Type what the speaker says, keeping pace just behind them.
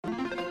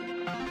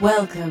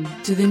Welcome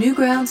to the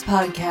Newgrounds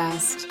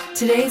Podcast.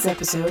 Today's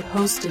episode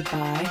hosted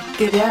by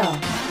Goodell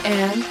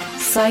and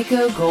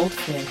Psycho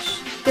Goldfish.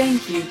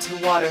 Thank you to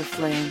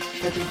Waterflame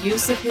for the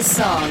use of his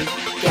song,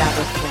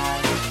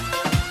 Gabberfly.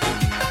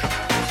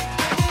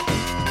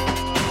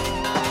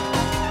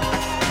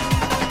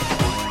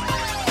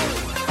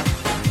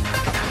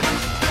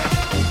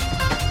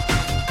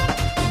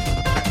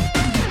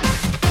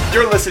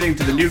 You're listening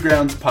to the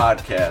Newgrounds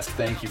Podcast.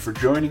 Thank you for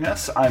joining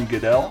us. I'm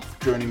Goodell.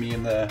 Joining me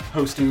in the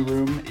hosting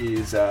room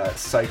is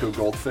Psycho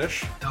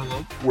Goldfish.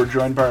 Hello. We're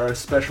joined by our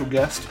special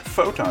guest,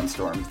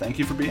 PhotonStorm. Thank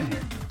you for being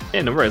here.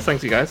 Yeah, no worries.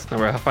 Thanks, you guys. No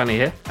worries. Finally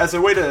here. As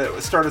a way to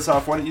start us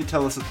off, why don't you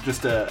tell us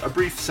just a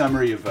brief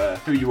summary of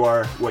who you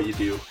are, what you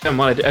do? And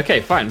what I do.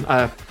 Okay, fine.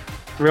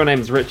 Real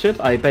name's Richard.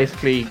 I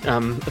basically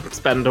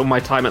spend all my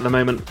time at the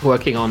moment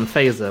working on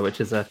Phaser,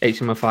 which is a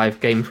HTML5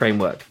 game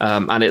framework.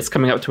 And it's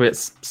coming up to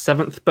its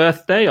 7th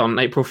birthday on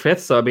April 5th,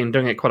 so I've been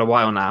doing it quite a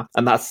while now.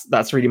 And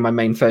that's really my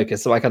main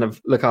focus. So I kind of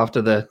look after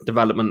the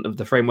development of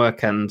the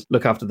framework and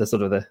look after the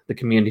sort of the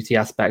community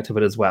aspect of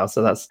it as well.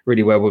 So that's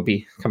really where we'll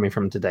be coming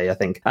from today, I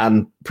think.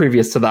 And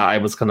previous to that, I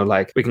was kind of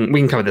like, we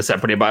can cover this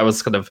separately, but I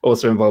was kind of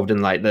also involved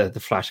in like the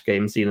Flash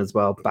game scene as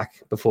well,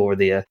 back before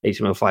the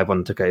HTML5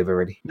 one took over,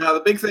 really. Now, the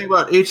big thing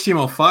about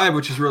HTML5,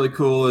 which is really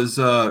cool, is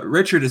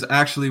Richard is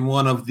actually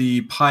one of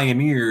the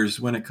pioneers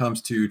when it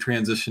comes to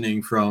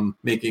transitioning from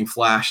making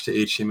Flash to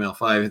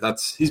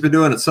HTML5. He's been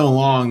doing it so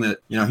long that,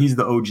 you know, he's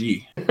the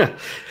OG.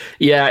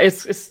 Yeah,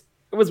 it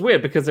was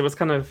weird because it was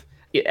kind of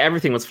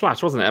everything was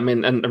Flash, wasn't it? I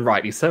mean, and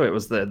rightly so. It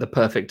was the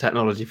perfect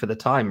technology for the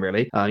time,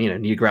 really.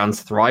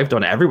 Newgrounds thrived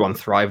on it. Everyone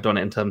thrived on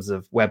it in terms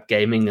of web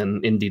gaming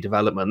and indie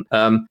development.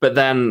 But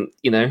then,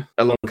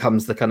 along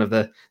comes the kind of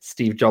the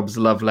Steve Jobs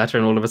love letter,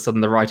 and all of a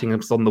sudden the writing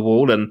is on the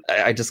wall. And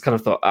I just kind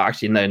of thought,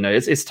 actually, no,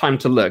 it's time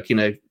to look.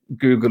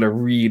 Google are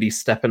really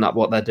stepping up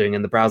what they're doing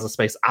in the browser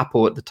space.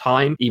 Apple at the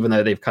time, even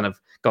though they've kind of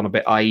gone a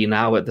bit IE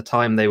now, at the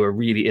time they were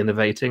really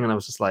innovating. And I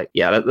was just like,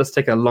 yeah, let's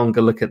take a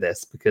longer look at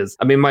this, because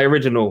I mean, my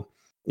original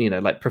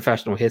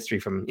professional history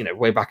from,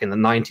 way back in the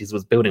 90s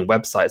was building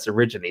websites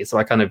originally. So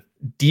I kind of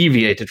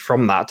deviated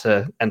from that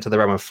to enter the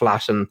realm of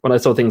Flash. And when I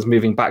saw things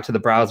moving back to the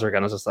browser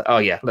again, I was just like, oh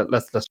yeah,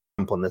 let's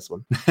jump on this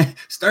one.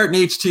 Start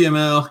in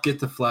HTML, get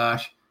to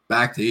Flash,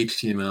 back to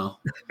HTML.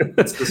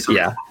 It's the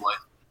circle of life.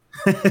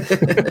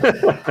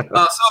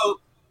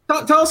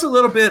 So tell us a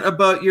little bit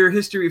about your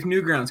history of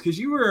Newgrounds, because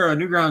you were a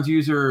Newgrounds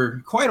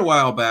user quite a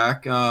while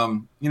back.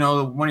 One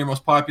of your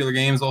most popular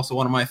games, also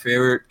one of my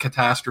favorite,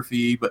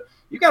 Catastrophe, but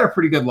you got a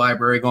pretty good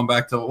library going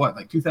back to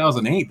like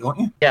 2008, don't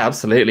you? Yeah,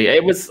 absolutely.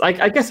 It was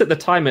I guess at the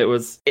time it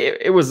was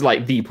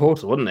like the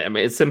portal, wasn't it? I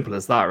mean, it's simple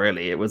as that,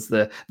 really. It was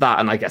that,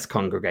 and I guess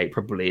Congregate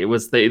probably. It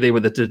was they were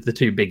the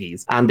two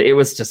biggies, and it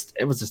was just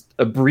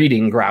a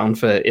breeding ground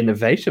for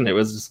innovation. It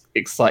was just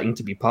exciting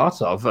to be part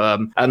of,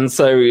 and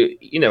so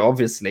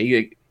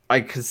obviously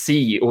I could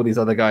see all these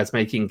other guys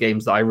making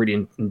games that I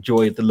really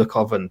enjoyed the look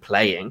of and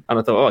playing, and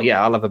I thought, oh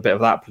yeah, I'll have a bit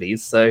of that,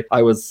 please. So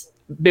I was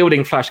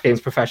building Flash games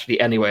professionally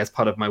anyway as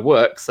part of my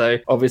work. So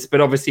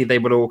obviously they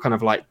were all kind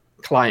of like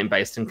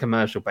client-based and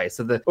commercial-based.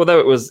 So although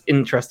it was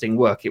interesting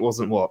work, it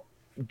wasn't what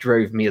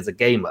drove me as a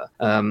gamer.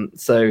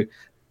 So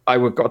I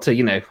got to,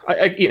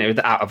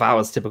 the out of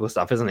hours typical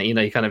stuff, isn't it?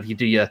 You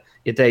do your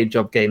day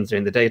job games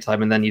during the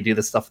daytime, and then you do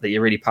the stuff that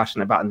you're really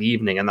passionate about in the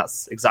evening. And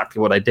that's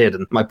exactly what I did.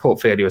 And my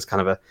portfolio is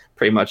kind of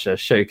pretty much a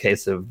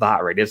showcase of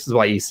that, really. This is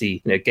why you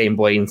see, Game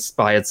Boy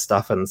inspired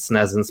stuff and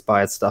SNES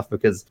inspired stuff,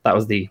 because that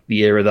was the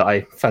era that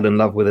I fell in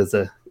love with as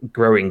a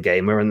growing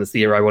gamer. And it's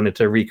the era I wanted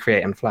to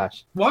recreate in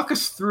Flash. Walk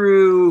us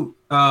through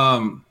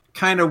kind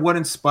of what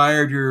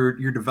inspired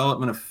your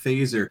development of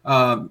Phaser.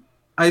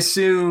 I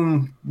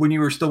assume when you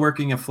were still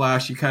working in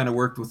Flash, you kind of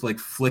worked with like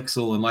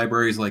Flixel and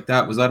libraries like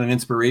that. Was that an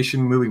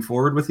inspiration moving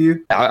forward with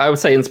you? I would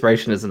say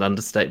inspiration is an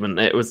understatement.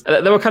 It was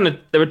there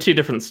were two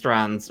different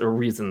strands or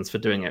reasons for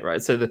doing it,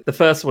 right? So the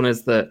first one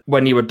is that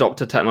when you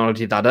adopt a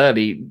technology that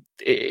early,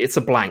 it's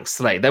a blank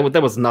slate. There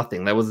was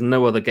nothing. There was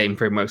no other game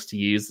frameworks to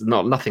use.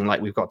 Nothing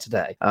like we've got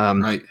today.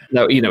 Right.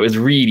 No, it was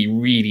really,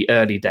 really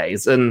early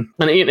days, and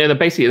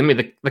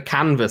basically, the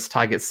Canvas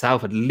tag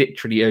itself had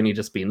literally only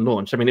just been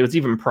launched. I mean, it was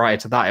even prior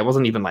to that. It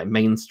wasn't even like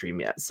mainstream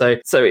yet. So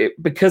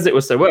because it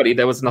was so early,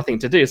 there was nothing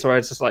to do. So I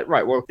was just like,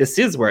 right, well, this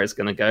is where it's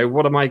going to go.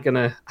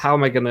 How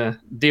am I going to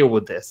deal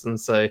with this? And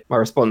so my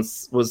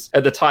response was,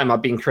 at the time,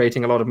 I've been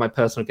creating a lot of my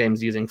personal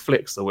games using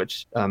Flixel,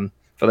 which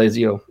for those of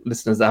your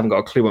listeners that haven't got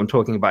a clue what I'm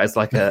talking about, it's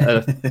like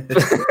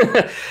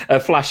a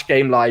Flash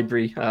game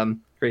library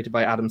created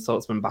by Adam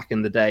Saltzman back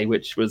in the day,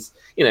 which was,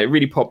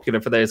 really popular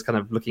for those kind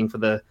of looking for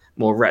the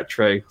more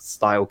retro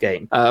style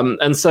game.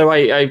 And so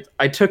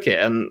I took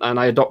it and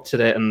I adopted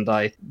it and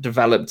I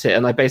developed it.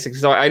 And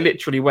I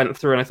literally went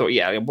through and I thought,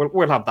 yeah,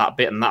 we'll have that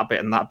bit and that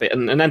bit and that bit,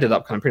 and ended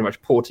up kind of pretty much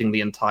porting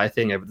the entire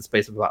thing over the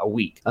space of about a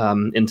week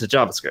into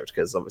JavaScript,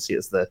 because obviously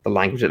it's the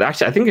language.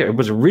 Actually, I think it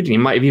was originally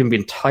might have even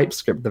been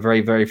TypeScript, the very,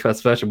 very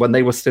first version, when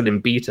they were still in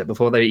beta,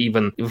 before they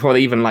even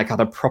like had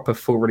a proper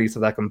full release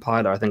of their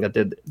compiler. I think I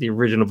did the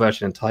original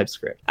version in and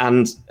TypeScript.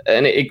 And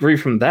it grew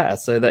from there.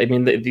 So that, I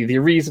mean, the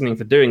reasoning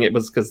for doing it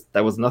was because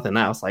there was nothing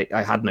else.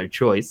 I had no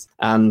choice.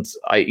 And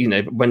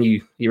when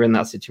you're in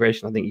that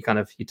situation, I think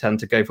you tend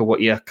to go for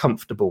what you're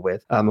comfortable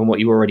with, and what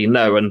you already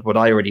know. And what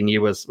I already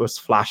knew was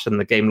Flash and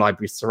the game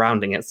libraries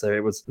surrounding it. So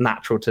it was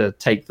natural to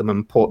take them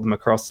and port them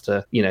across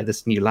to,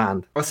 this new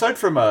land. Aside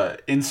from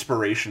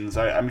inspirations,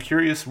 I'm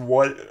curious,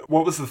 what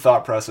was the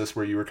thought process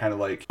where you were kind of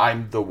like,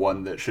 I'm the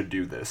one that should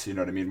do this? You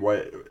know what I mean?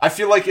 I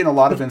feel like in a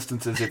lot of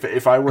instances,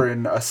 if I were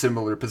in a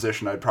similar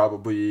position, I'd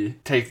probably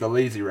take the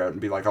lazy route and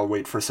be like, I'll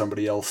wait for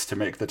somebody else to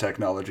make the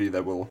technology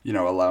that will,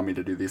 allow me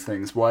to do these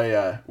things.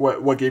 Why?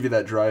 What gave you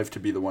that drive to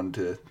be the one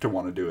to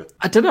want to do it?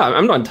 I don't know.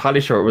 I'm not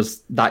entirely sure it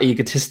was that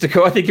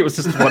egotistical. I think it was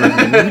just one of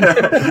them.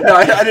 No,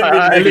 I didn't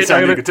mean to make it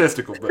sound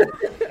egotistical, but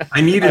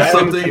I needed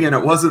something and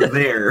it wasn't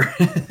there.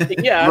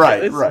 Yeah,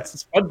 right. It's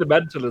as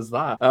fundamental as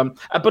that.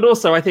 But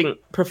also, I think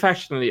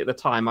professionally at the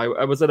time, I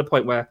was at a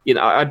point where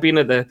I'd been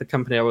at the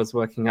company I was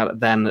working at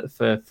then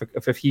for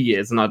a few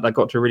years, and I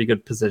got to a really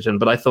good position.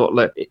 But I thought,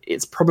 look,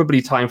 it's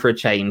probably time for a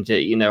change.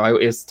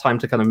 It's time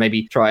to kind of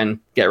maybe try and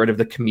get rid of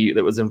the commute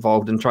that was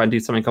involved and try and do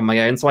something on my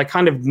own. So I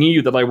kind of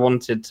knew that I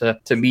wanted to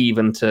leave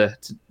and to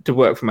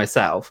work for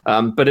myself.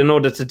 But in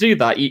order to do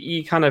that,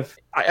 you kind of,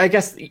 I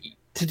guess,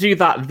 to do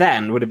that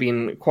then would have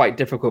been quite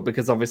difficult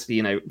because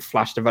obviously,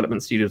 Flash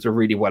development studios were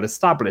really well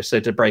established. So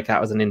to break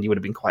out as an indie would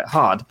have been quite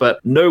hard. But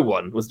no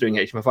one was doing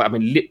HTML5. I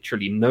mean,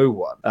 literally no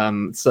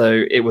one.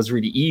 So it was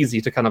really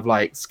easy to kind of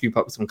like scoop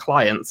up some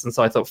clients. And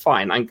so I thought,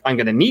 fine, I'm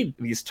going to need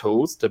these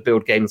tools to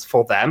build games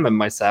for them and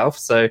myself.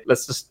 So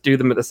let's just do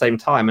them at the same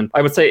time. And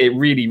I would say it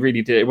really,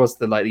 really did. It was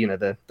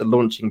the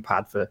launching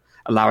pad for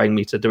allowing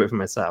me to do it for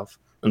myself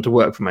and to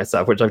work for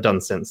myself, which I've done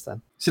since then.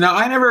 So now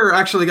I never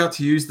actually got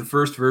to use the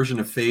first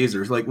version of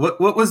phasers. Like, what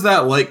was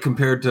that like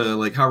compared to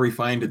like how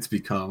refined it's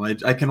become?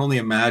 I can only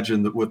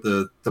imagine what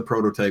the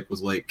prototype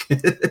was like.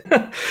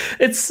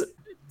 It's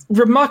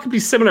remarkably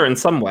similar in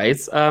some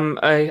ways. I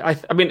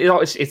mean,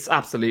 it's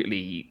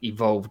absolutely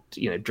evolved,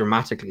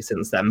 dramatically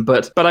since then.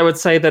 But I would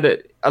say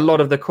that a lot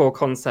of the core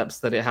concepts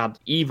that it had,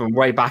 even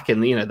way back in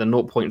the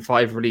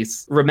 0.5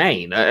 release,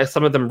 remain.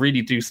 Some of them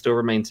really do still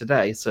remain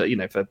today. So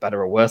for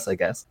better or worse, I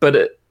guess.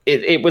 But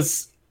it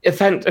was.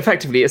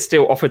 Effectively, it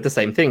still offered the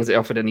same things. It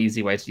offered an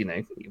easy way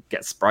to,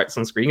 get sprites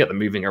on screen, get them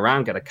moving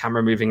around, get a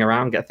camera moving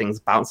around, get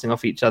things bouncing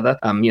off each other,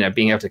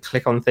 being able to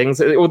click on things.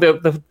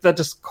 They're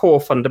just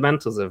core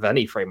fundamentals of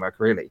any framework,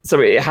 really.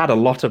 So it had a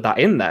lot of that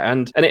in there,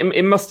 and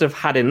it must have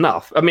had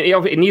enough. I mean,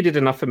 it needed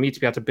enough for me to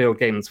be able to build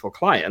games for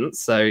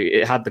clients, so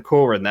it had the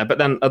core in there, but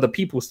then other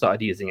people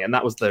started using it, and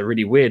that was the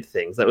really weird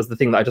thing. That was the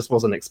thing that I just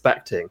wasn't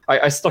expecting.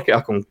 I stuck it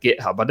up on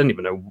GitHub. I didn't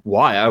even know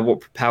why. What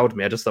propelled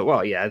me. I just thought,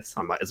 well, yeah,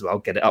 I might as well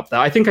get it up there.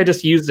 I think I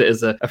just used it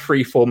as a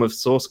free form of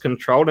source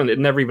control, and it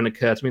never even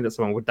occurred to me that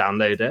someone would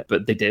download it,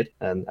 but they did,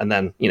 and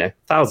then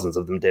thousands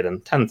of them did,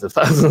 and tens of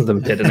thousands of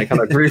them did, and it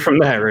kind of grew from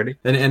there, really.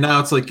 And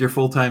now it's like your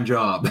full-time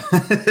job.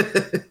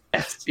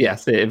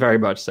 Yes, it very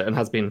much so, and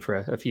has been for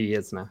a few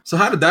years now. So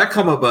how did that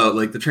come about?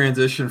 Like the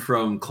transition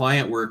from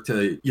client work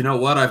to,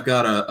 I've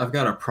got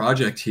a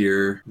project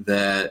here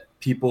that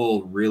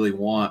people really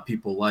want,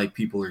 people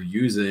are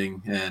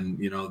using, and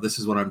this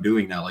is what I'm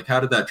doing now. Like, how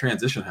did that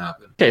transition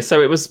happen? Okay,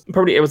 so it was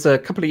a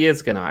couple of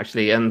years ago now,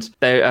 actually, and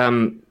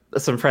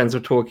some friends were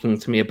talking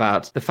to me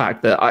about the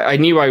fact that I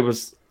knew I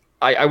was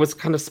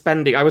kind of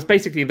spending,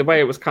 basically, the way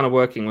it was kind of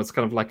working was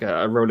kind of like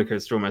a roller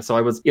coaster almost. So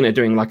I was,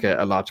 doing like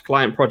a large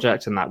client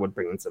project, and that would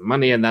bring in some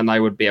money. And then I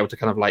would be able to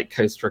kind of like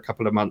coast for a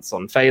couple of months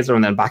on Phaser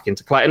and then back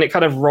into client. And it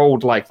kind of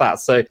rolled like that.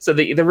 So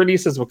the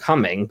releases were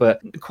coming, but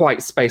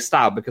quite spaced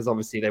out because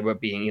obviously they were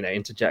being,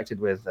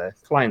 interjected with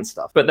client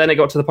stuff. But then it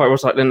got to the point where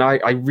it's like, then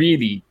I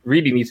really,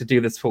 really need to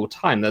do this full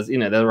time. There's,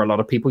 there are a lot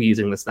of people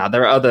using this now.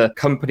 There are other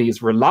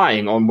companies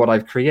relying on what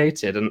I've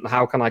created. And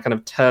how can I kind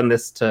of turn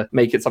this to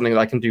make it something that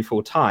I can do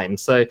full time?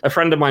 So a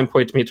friend of mine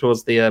pointed me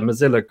towards the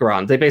Mozilla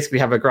grant. They basically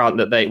have a grant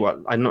that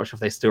I'm not sure if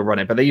they still run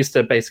it, but they used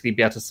to basically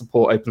be able to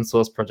support open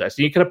source projects.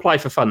 So you can apply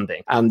for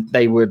funding, and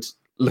they would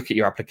look at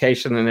your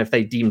application, and if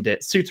they deemed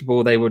it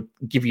suitable, they would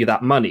give you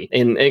that money.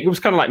 It was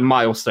kind of like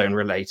milestone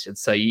related.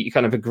 So you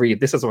kind of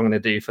agreed, this is what I'm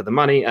going to do for the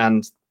money,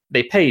 and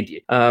they paid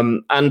you.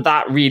 And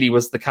that really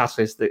was the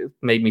catalyst that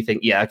made me think,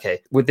 yeah, okay,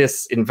 with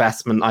this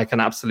investment, I can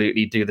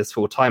absolutely do this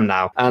full time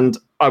now. And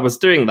I was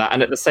doing that.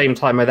 And at the same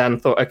time, I then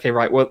thought, okay,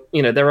 right, well,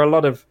 there are a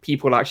lot of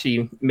people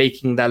actually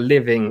making their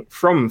living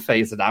from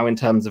Phaser now in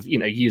terms of,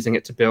 using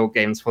it to build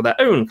games for their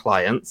own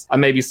clients. And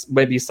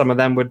maybe some of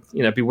them would,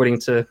 be willing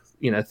to,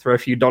 throw a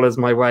few dollars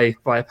my way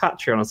via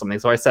Patreon or something.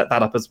 So I set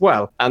that up as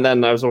well. And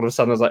then I was all of a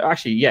sudden, I was like,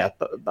 actually, yeah,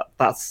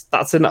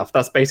 that's enough.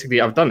 That's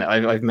basically, I've done it.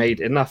 I've made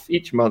enough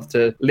each month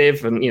to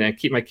live and,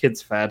 keep my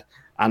kids fed.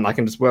 And I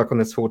can just work on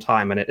this full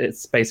time, and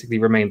it's basically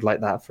remained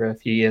like that for a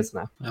few years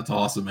now. That's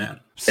awesome, man.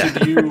 So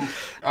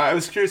I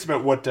was curious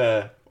about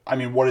I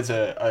mean, what does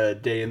a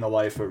day in the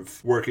life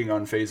of working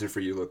on Phaser for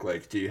you look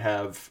like? Do you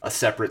have a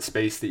separate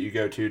space that you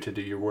go to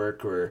do your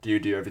work, or do you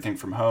do everything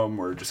from home,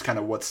 or just kind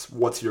of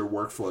what's your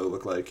workflow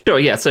look like? Sure,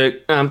 yeah. So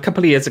a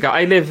couple of years ago,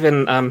 I live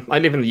in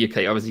the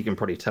UK. Obviously, you can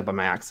probably tell by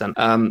my accent.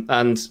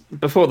 And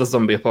before the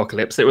zombie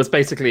apocalypse, it was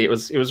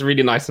a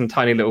really nice and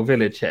tiny little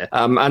village here.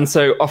 And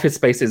so office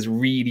space is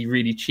really,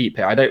 really cheap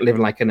here. I don't live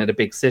in a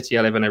big city.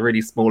 I live in a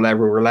really small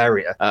rural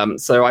area.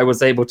 So I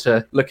was able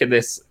to look at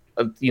this.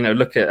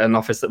 Look at an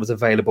office that was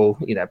available,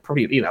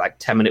 probably, like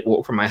 10-minute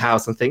walk from my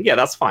house and think, yeah,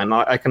 that's fine.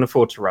 I can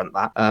afford to rent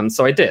that.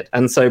 So I did.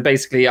 And so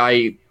basically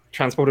I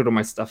transported all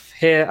my stuff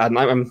here, and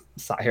I'm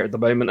sat here at the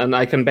moment, and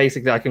I can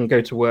go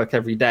to work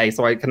every day.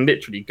 So I can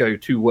literally go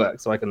to work.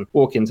 So I can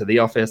walk into the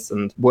office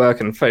and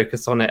work and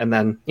focus on it, and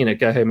then,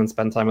 go home and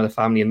spend time with the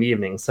family in the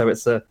evening. So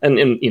it's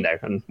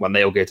and when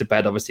they all go to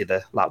bed, obviously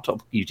the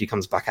laptop usually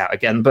comes back out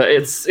again, but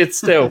it's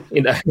still,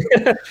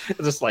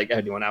 just like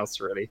anyone else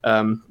really,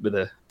 with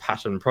a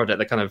passion project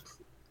that kind of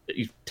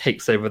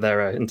takes over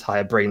their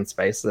entire brain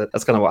space.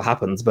 That's kind of what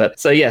happens. But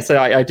so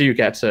I do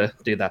get to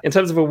do that. In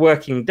terms of a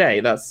working day,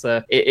 that's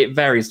it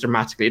varies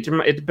dramatically.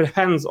 It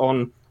depends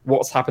on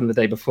what's happened the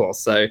day before.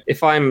 So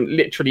if I'm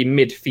literally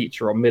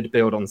mid-feature or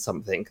mid-build on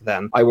something,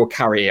 then I will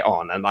carry it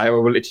on, and I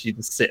will literally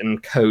just sit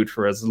and code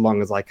for as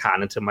long as I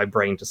can until my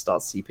brain just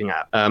starts seeping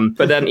out.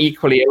 But then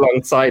equally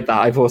alongside that,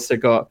 I've also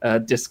got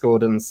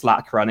Discord and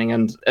Slack running,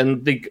 and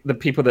the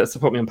people that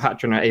support me on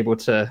Patreon are able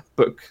to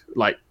book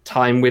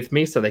time with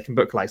me, so they can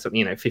book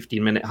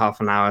 15-minute,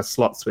 half an hour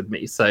slots with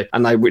me. So,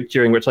 and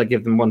during which I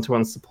give them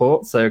one-to-one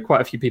support. So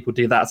quite a few people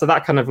do that. So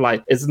that kind of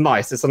is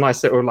nice. It's a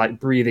nice little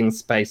breathing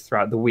space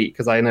throughout the week,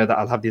 because I know that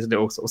I'll have these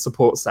little sort of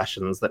support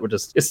sessions that would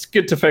it's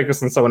good to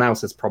focus on someone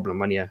else's problem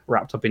when you're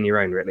wrapped up in your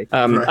own, really.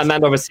 Right. And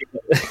then obviously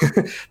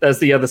there's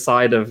the other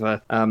side of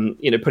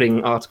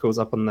putting articles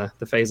up on the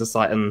Phaser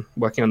site and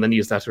working on the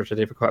newsletter, which I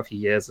did for quite a few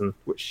years, and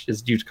which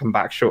is due to come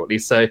back shortly.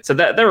 So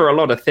there are a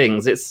lot of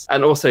things.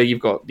 And also you've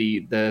got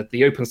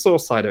the open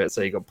source side of it.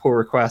 So you've got pull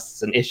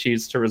requests and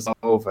issues to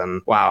resolve,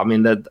 and wow, I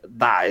mean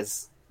that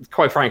is,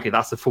 quite frankly,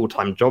 that's a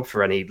full-time job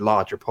for any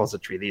large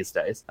repository these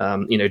days.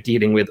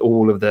 Dealing with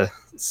all of the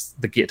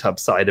GitHub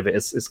side of it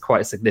is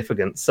quite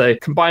significant. So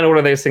combine all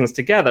of those things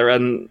together,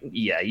 and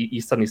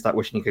you suddenly start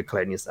wishing you could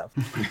clone yourself.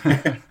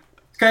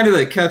 Kind of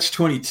the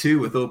catch-22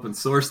 with open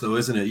source, though,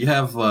 isn't it? You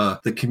have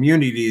the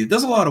community that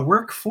does a lot of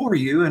work for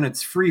you, and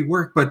it's free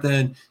work, but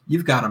then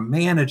you've got to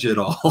manage it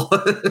all.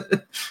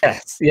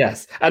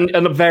 Yes. And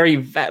a very,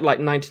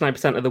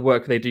 99% of the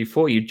work they do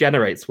for you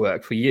generates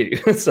work for you.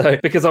 So,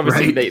 because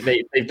obviously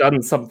they've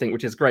done something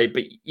which is great,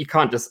 but you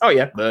can't just,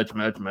 merge.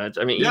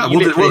 I mean,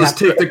 we'll just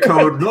take the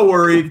code. No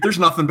worry. There's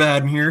nothing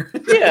bad in here.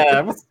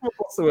 What's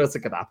the worst that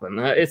could happen?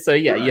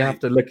 You have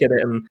to look at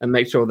it and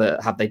make sure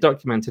that, have they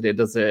documented it?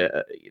 Does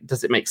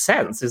it make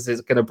sense? Is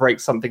it going to break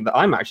something that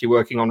I'm actually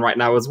working on right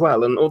now as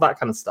well, and all that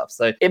kind of stuff?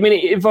 So it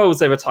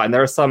evolves over time.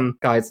 There are some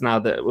guides now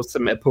that will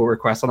submit a pull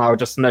request, and I'll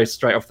just know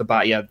straight off the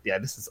bat,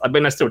 this is,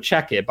 I still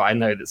check it, but I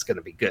know that's going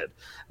to be good.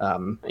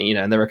 And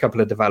there are a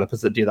couple of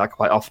developers that do that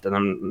quite often,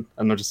 and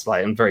I'm just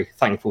I'm very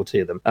thankful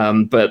to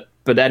them.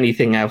 But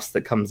anything else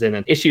that comes in,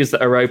 and issues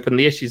that are open,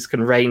 the issues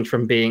can range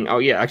from being,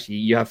 actually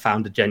you have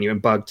found a genuine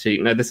bug, to,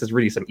 no, this is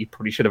really something you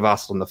probably should have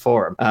asked on the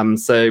forum.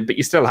 But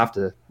you still have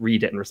to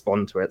read it and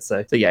respond to it.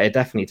 So it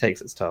definitely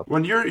takes its toll.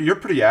 When you're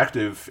pretty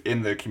active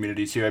in the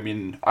community too. I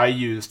mean, I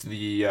used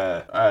the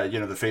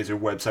the Phaser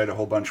website a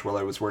whole bunch while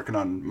I was working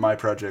on my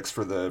projects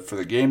for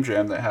the game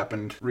jam that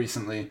happened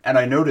recently, and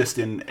I noticed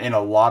in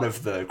a lot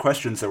of the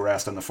questions that were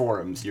asked on the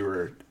forums, you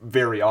were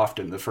very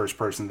often the first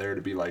person there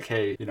to be like,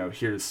 hey,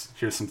 here's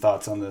some thoughts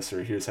on this,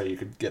 or here's how you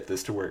could get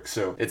this to work.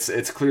 So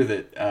it's clear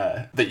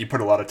that you put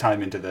a lot of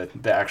time into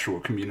the actual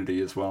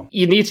community as well.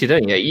 You need to,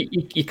 don't you?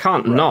 You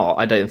can't not,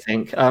 I don't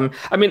think.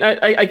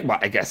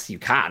 I guess you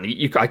can.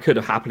 I could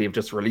have happily have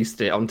just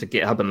released it onto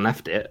GitHub and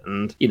left it,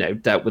 and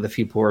dealt with a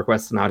few pull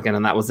requests now and again,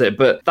 and that was it.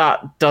 But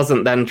that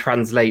doesn't then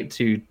translate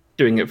to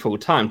doing it full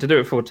time. To do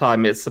it full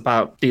time, it's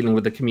about dealing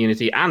with the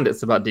community, and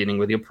it's about dealing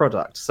with your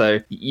product. So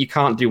you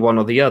can't do one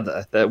or the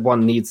other. That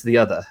one needs the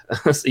other.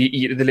 So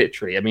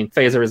literally,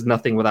 Phaser is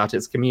nothing without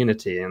its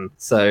community, and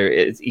so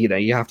it's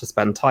you have to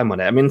spend time on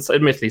it. So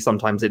admittedly,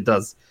 sometimes it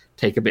does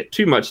take a bit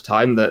too much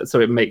time, so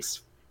it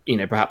makes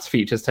perhaps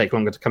features take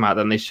longer to come out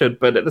than they should.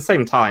 But at the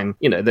same time,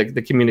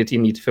 the community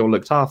need to feel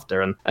looked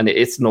after, and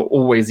it's not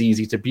always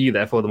easy to be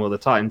there for them all the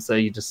time. So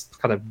you just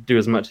kind of do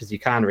as much as you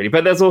can, really.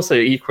 But there's also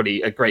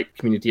equally a great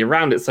community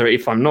around it. So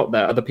if I'm not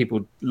there,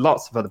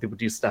 lots of other people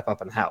do step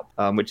up and help,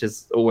 which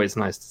is always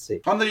nice to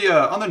see. On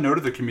the note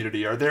of the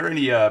community, are there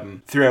any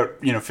throughout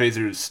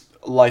Phaser's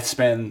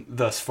lifespan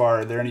thus far,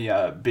 are there any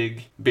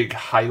big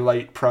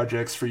highlight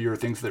projects for you, or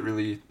things that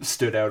really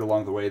stood out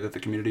along the way that the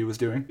community was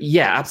doing?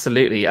 Yeah,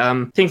 absolutely.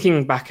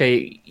 Thinking back,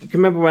 you can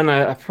remember when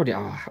I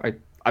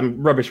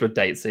I'm rubbish with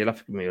dates, so you'll have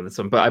to give me on this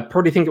one. But I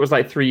probably think it was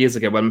like 3 years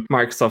ago when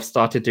Microsoft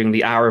started doing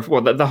the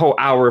whole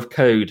hour of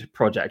code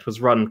project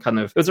was run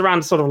it was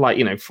around sort of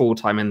like, full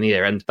time in the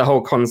year. And the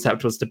whole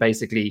concept was to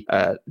basically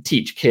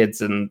teach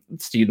kids and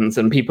students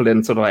and people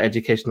in sort of like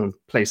educational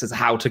places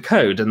how to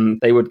code. And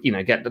they would,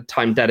 get the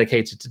time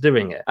dedicated to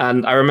doing it.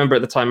 And I remember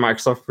at the time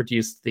Microsoft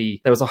produced there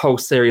was a whole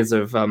series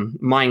of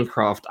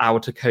Minecraft hour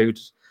to code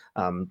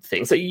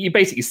thing. So you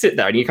basically sit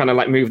there and you kind of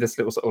like move this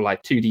little sort of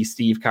like 2D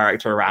Steve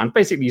character around,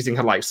 basically using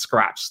kind of like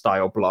Scratch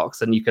style blocks,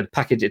 and you could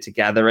package it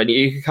together, and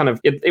you could kind of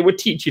it would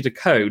teach you to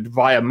code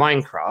via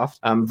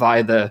Minecraft,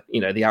 via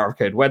the Hour of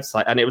Code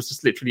website, and it was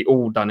just literally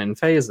all done in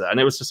Phaser, and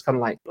it was just kind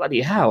of like bloody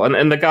hell.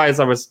 And the guys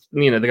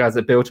the guys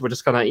that built it were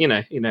just kind of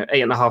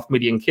 8.5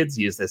 million kids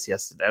used this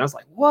yesterday, and I was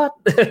like, what?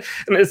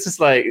 And it's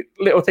just like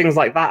little things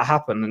like that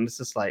happen, and it's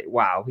just like,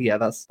 wow, yeah,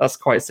 that's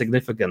quite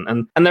significant.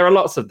 And there are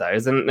lots of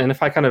those, and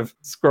if I kind of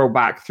scroll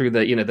back through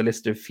the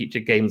list of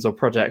featured games or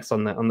projects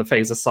on the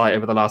Phaser site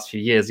over the last few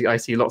years, I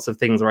see lots of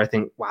things where I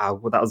think, wow,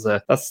 well,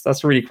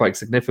 that's really quite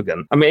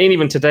significant. I mean,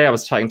 even today I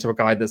was chatting to a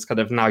guy that's kind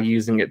of now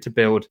using it to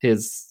build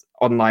his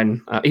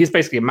online he's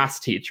basically a maths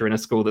teacher in a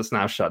school that's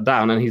now shut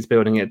down, and he's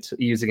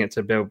using it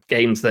to build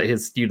games that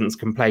his students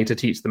can play to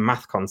teach them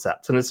math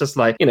concepts. And it's just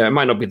like, it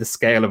might not be the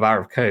scale of Hour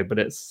of Code, but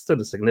it's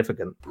still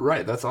significant.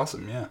 Right, that's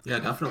awesome. Yeah,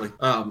 definitely.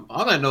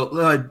 On that note,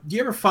 do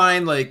you ever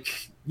find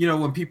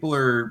when people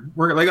are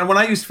working, like when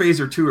I used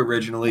Phaser 2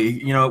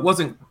 originally, it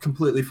wasn't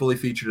completely fully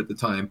featured at the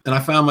time. And I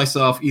found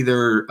myself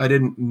either I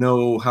didn't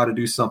know how to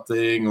do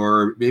something,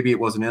 or maybe it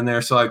wasn't in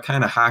there, so I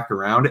kind of hacked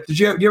around it. Do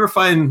you ever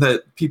find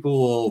that people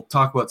will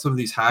talk about some of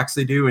these hacks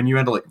they do and you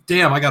end up like,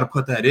 damn, I got to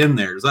put that in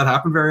there? Does that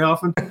happen very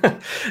often?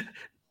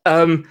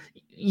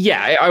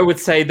 Yeah, I would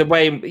say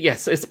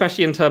yes,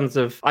 especially in terms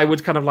of, I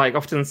would kind of like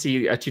often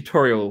see a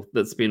tutorial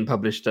that's been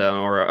published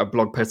or a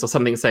blog post or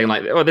something saying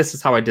like, oh, this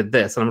is how I did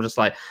this. And I'm just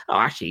like, oh,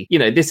 actually,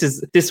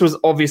 this was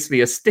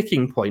obviously a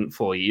sticking point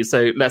for you,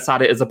 so let's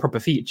add it as a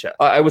proper feature.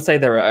 I would say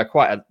there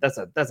are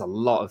there's a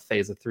lot of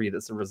Phaser 3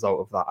 that's a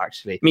result of that,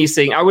 actually.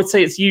 I would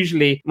say it's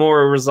usually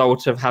more a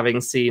result of having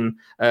seen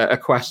a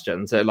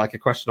question, so like a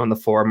question on the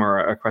forum or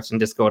a question in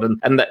Discord,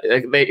 and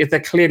they're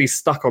clearly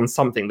stuck on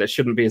something that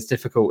shouldn't be as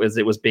difficult as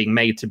it was being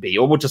made to be,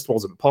 or just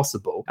wasn't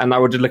possible. And I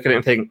would look at it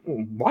and think,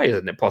 why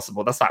isn't it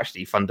possible? That's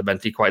actually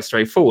fundamentally quite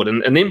straightforward,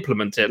 and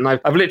implement it. And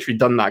I've literally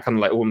done that kind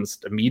of like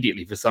almost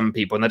immediately for some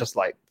people, and they're just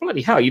like,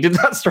 bloody hell, you did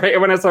that straight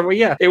away. And I was like, well,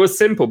 yeah, it was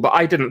simple, but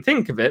I didn't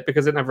think of it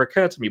because it never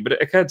occurred to me, but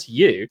it occurred to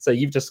you. So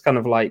you've just kind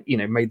of like,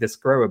 made this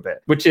grow a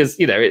bit, which is,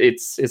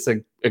 it's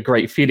a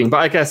great feeling. But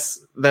I guess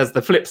there's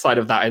the flip side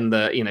of that in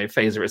the,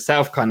 Phaser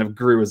itself kind of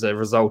grew as a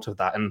result of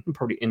that, and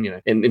probably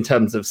in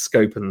terms of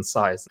scope and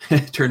size.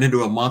 Turned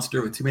into a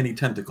monster with too many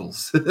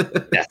tentacles.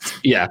 Yes,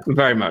 yeah,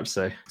 very much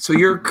so. So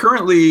you're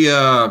currently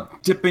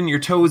dipping your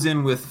toes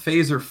in with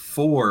Phaser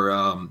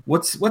 4.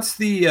 What's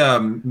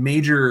the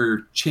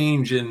major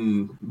change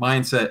in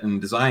mindset and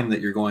design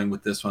that you're going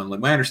with this one? Like,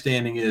 my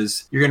understanding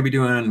is you're going to be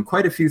doing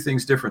quite a few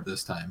things different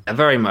this time.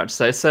 Very much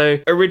so. So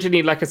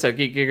originally, like I said,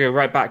 you go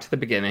right back to the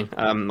beginning.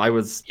 I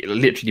was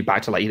literally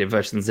back to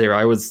version 0.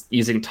 I was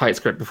using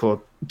TypeScript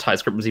before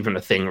TypeScript was even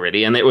a thing,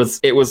 really, and it was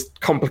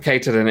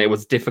complicated and it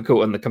was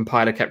difficult, and the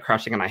compiler kept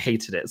crashing, and I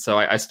hated it. So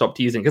I stopped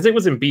using, because it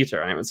was in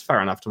beta and it was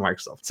fair enough to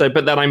Microsoft. So,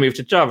 but then I moved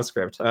to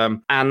JavaScript,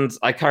 and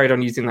I carried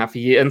on using that for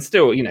years. And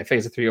still,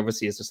 Phaser 3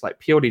 obviously is just like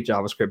purely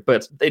JavaScript,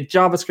 but the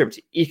JavaScript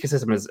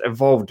ecosystem has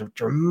evolved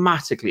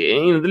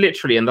dramatically.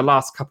 Literally in the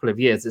last couple of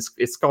years,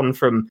 it's gone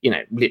from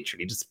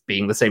literally just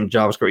being the same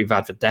JavaScript we've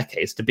had for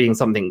decades to being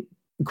something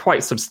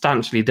quite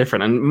substantially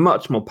different and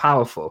much more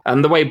powerful.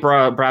 And the way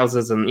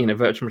browsers and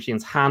virtual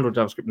machines handle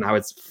JavaScript now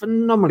is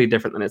phenomenally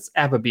different than it's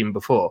ever been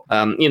before.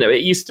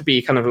 It used to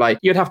be kind of like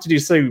you'd have to do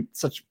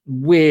such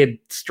weird,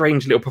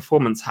 strange little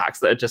performance hacks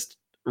that are just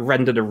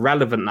rendered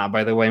irrelevant now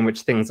by the way in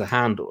which things are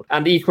handled.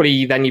 And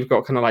equally, then you've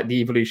got kind of like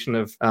the evolution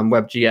of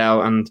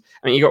WebGL, and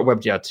I mean you got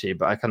WebGL too,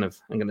 but I'm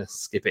going to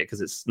skip it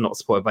because it's not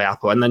supported by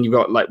Apple. And then you've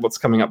got like what's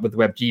coming up with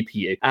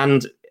WebGPU,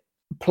 and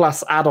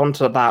plus add on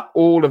to that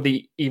all of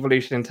the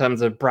evolution in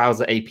terms of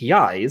browser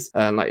APIs,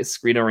 like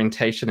screen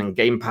orientation and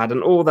gamepad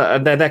and all that,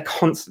 and they're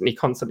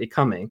constantly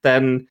coming.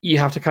 Then you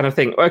have to kind of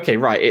think, okay,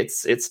 right,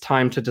 it's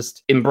time to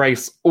just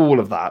embrace all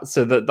of that.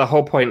 So that the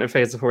whole point of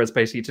Phaser 4 is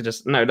basically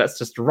to let's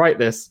just write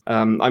this.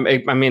 I'm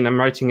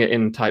writing it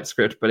in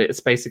TypeScript, but it's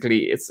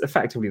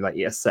effectively like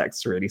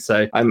ESX, really.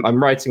 So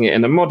I'm writing it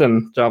in a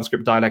modern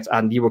JavaScript dialect,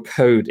 and you will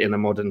code in a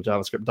modern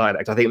JavaScript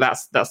dialect. I think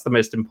that's the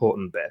most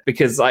important bit,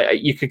 because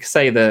you could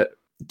say that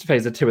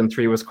Phaser 2 and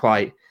 3 was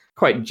quite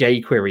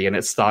jQuery in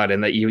its style, in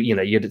that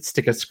you'd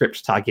stick a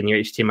script tag in your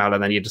HTML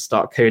and then you just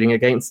start coding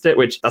against it,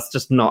 which that's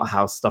just not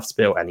how stuff's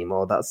built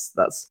anymore.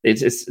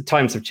 It's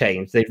times have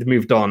changed, they've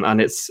moved on,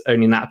 and it's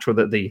only natural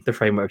that the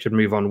framework should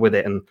move on with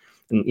it and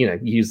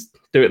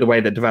do it the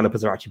way that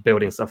developers are actually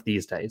building stuff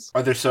these days.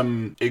 Are there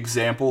some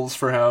examples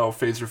for how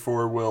Phaser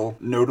 4 will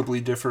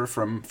notably differ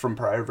from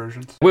prior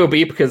versions? Will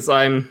be, because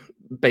I'm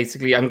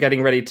basically, I'm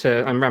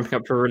ramping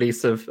up for a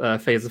release of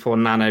Phaser 4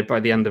 Nano by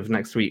the end of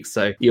next week.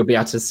 So you'll be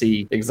able to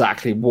see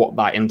exactly what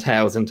that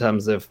entails in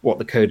terms of what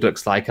the code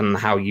looks like and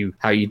how you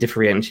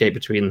differentiate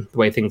between the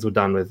way things were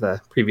done with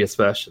previous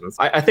versions.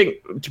 I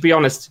think, to be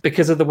honest,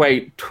 because of the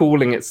way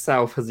tooling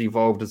itself has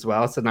evolved as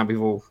well, so now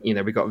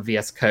we've got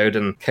VS Code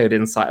and Code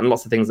Insight and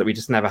lots of things that we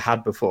just never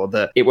had before,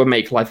 that it will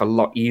make life a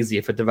lot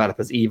easier for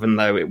developers, even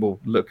though it will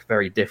look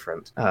very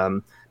different.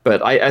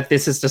 But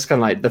this is just kind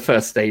of like the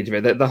first stage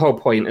of it. The whole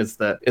point is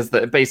that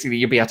basically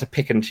you'll be able to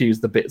pick and choose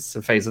the bits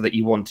of Phaser that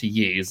you want to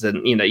use,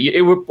 and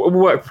it will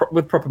work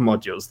with proper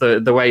modules.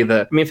 The way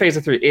that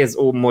Phaser 3 is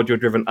all module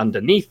driven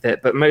underneath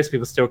it, but most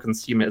people still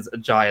consume it as a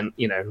giant,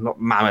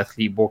 not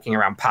mammothly walking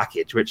around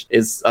package, which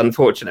is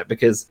unfortunate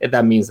because it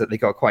then means that they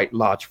got quite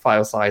large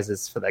file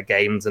sizes for their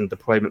games and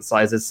deployment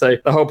sizes. So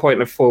the whole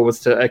point of 4 was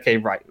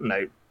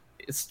to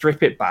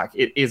strip it back.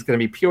 It is going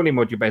to be purely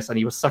module based, and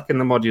you will suck in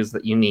the modules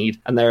that you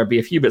need, and there will be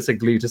a few bits of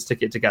glue to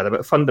stick it together,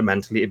 but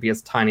fundamentally it'd be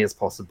as tiny as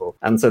possible.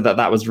 And so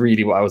that was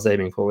really what I was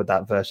aiming for with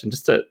that version,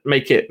 just to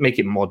make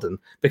it modern,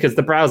 because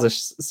the browser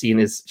scene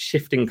is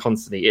shifting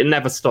constantly. It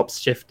never stops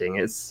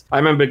shifting. I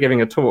remember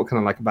giving a talk kind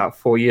of like about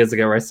 4 years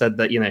ago where I said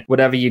that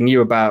whatever you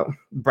knew about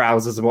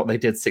browsers and what they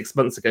did 6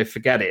 months ago,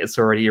 forget it. It's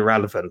already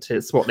irrelevant.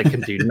 It's what they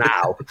can do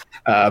now.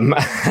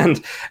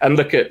 And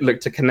look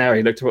to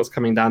Canary, look to what's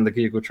coming down the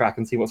Google track,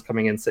 and see what's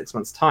coming in 6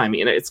 months' time.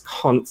 It's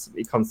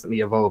constantly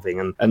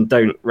evolving, and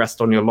don't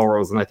rest on your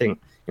laurels. And I think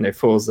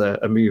 4's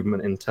a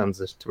movement in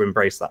terms of to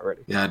embrace that,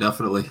 really. Yeah,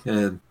 definitely.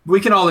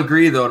 We can all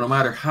agree, though, no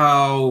matter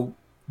how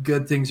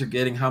good things are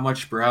getting, how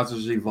much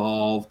browsers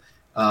evolve,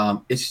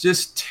 it's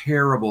just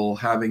terrible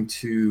having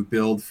to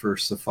build for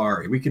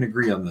Safari. We can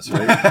agree on this,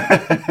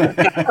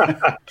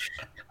 right?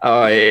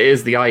 Oh, it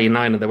is the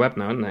IE9 of the web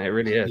now, isn't it? It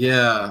really is.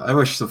 Yeah, I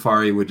wish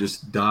Safari would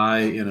just die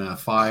in a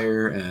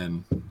fire,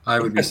 and I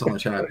would be so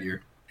much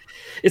happier.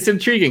 It's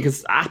intriguing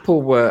because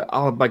Apple were,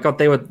 oh my god,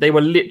 they were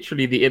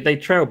literally they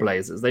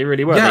trailblazers. They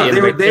really were. Yeah,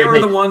 they were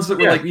the ones that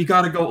were like, you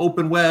got to go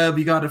open web,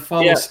 you got to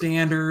follow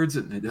standards,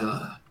 and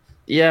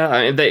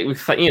yeah,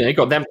 they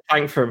got them to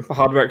thank for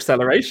hardware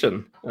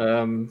acceleration,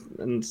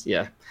 and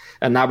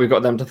now we've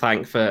got them to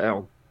thank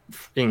for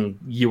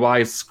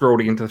UI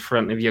scrolling into the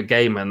front of your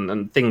game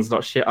and things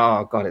not shit.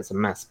 Oh god, it's a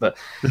mess. But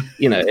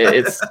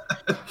it's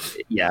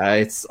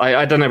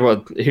I don't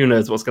know who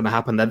knows what's going to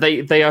happen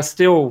there. They are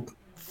still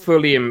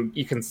fully,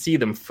 you can see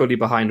them fully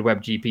behind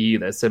Web GPU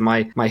there. So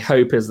my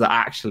hope is that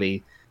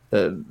actually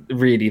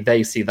really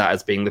they see that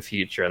as being the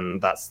future,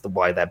 and that's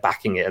why they're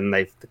backing it, and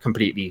they've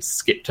completely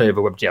skipped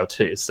over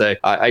WebGL2. So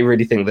I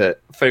really think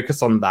that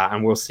focus on that,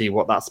 and we'll see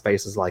what that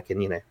space is like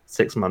in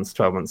 6 months,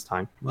 12 months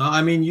time.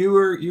 Well, you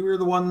were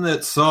the one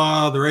that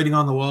saw the writing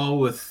on the wall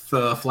with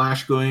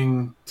Flash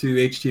going to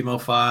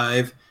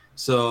HTML5.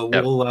 So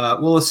yep.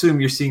 We'll assume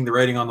you're seeing the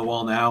writing on the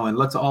wall now, and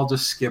let's all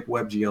just skip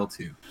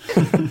WebGL2.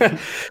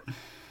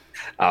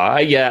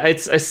 Yeah,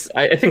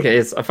 I think it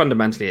is.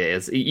 Fundamentally, it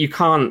is. You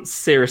can't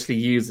seriously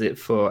use it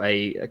for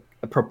a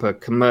proper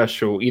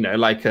commercial,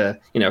 like a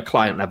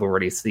client level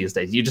release these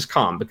days. You just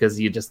can't, because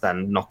you just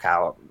then knock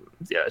out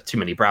too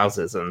many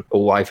browsers and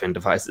all iPhone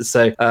devices.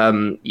 So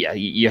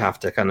you have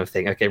to kind of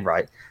think, okay,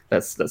 right,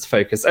 let's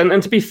focus.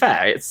 And to be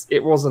fair,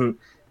 it wasn't.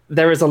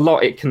 There is a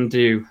lot it can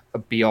do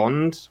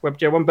beyond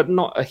WebGL1, but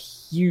not a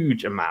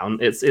huge amount.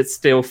 It's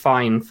still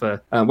fine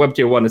for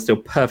WebGL1 is still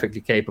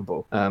perfectly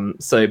capable.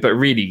 But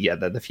really,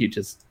 the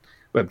future's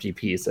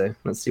WebGP. So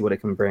let's see what it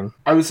can bring.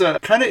 I was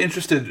kind of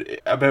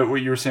interested about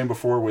what you were saying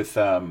before with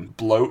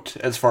bloat,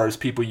 as far as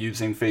people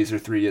using Phaser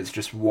 3 as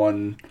just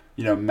one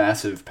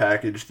massive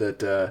package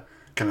that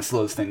kind of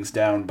slows things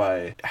down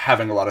by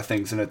having a lot of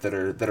things in it that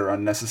are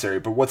unnecessary.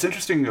 But what's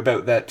interesting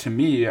about that to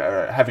me,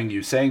 having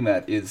you saying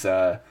that, is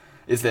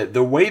that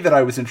the way that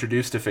I was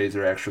introduced to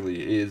Phaser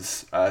actually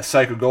is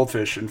Psycho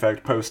Goldfish, in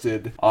fact,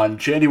 posted on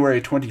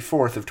January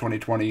 24th of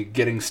 2020,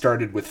 Getting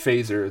Started with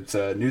Phaser. It's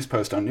a news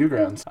post on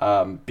Newgrounds,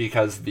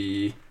 because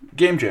the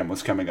Game Jam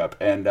was coming up.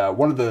 And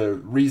one of the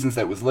reasons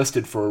that was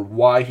listed for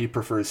why he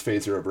prefers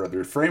Phaser over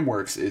other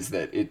frameworks is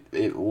that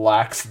it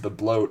lacks the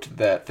bloat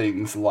that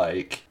things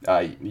like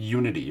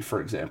Unity,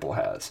 for example,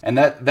 has. And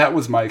that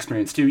was my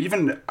experience too,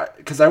 even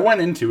because I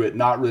went into it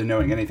not really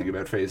knowing anything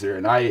about Phaser,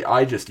 and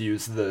I just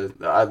used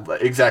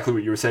exactly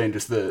what you were saying,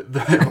 just the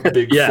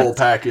big full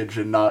package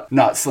and not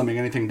slimming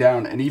anything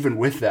down. And even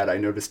with that, I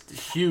noticed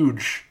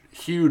huge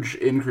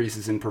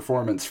increases in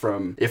performance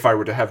from if I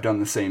were to have done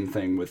the same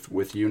thing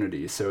with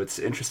Unity. So it's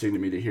interesting to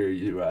me to hear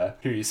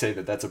you say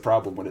that that's a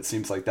problem, when it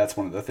seems like that's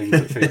one of the things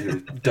that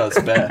Phaser does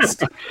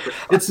best.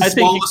 It's the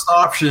smallest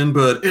option,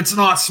 but it's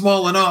not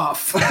small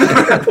enough.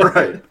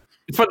 Right.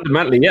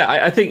 Fundamentally, yeah.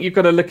 I think you've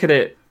got to look at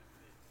it.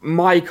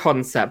 My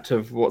concept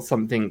of what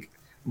something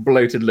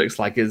bloated looks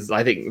like is,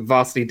 I think,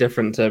 vastly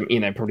different to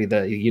probably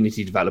the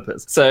Unity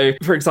developers. So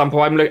for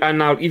example, and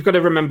now you've got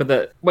to remember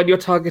that when you're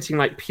targeting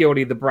like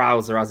purely the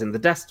browser, as in the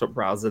desktop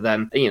browser,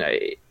 then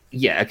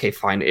yeah, okay,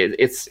 fine.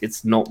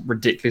 It's not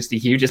ridiculously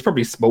huge. It's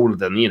probably smaller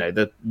than, you know,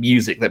 the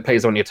music that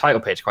plays on your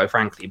title page, quite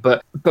frankly.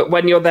 But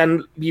when you've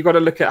got to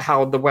look at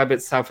how the web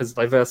itself is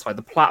diversified.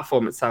 The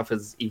platform itself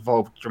has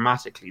evolved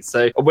dramatically.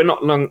 So we're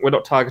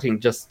not targeting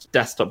just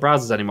desktop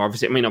browsers anymore.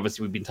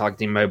 Obviously we've been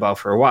targeting mobile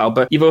for a while,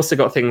 but you've also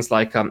got things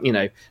like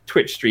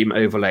Twitch stream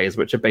overlays,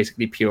 which are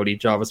basically purely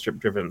JavaScript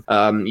driven.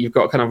 You've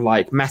got kind of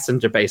like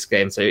messenger based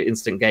games, so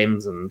instant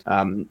games and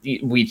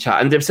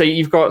WeChat, and so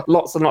you've got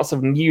lots and lots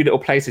of new little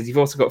places. You've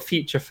also got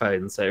feature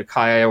phones, so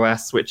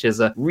KaiOS, which is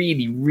a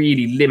really,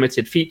 really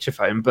limited feature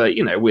phone, but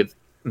with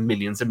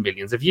millions and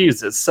millions of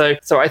users. So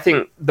I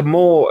think the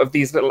more of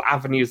these little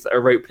avenues that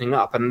are opening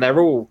up, and they're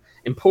all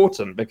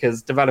important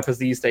because developers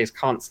these days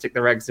can't stick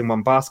their eggs in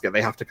one basket.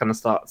 They have to kind of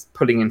start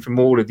pulling in from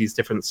all of these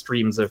different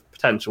streams of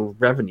potential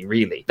revenue,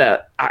 really,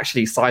 that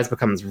actually size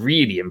becomes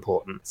really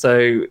important.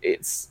 So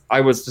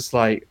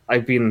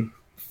I've been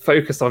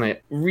focused on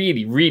it,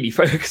 really, really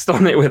focused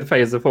on it with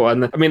Phaser 4.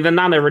 And the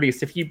Nano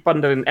release, if you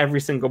bundle in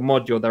every single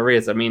module there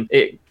is,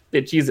 it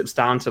gzips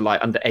down to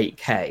like under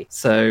 8K.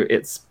 So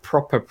it's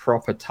proper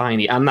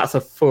tiny. And that's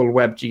a full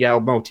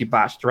WebGL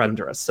multi-batched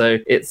renderer. So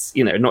it's,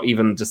 not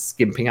even just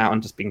skimping out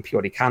and just being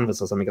purely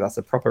canvas or something. That's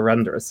a proper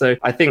renderer. So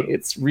I think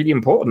it's really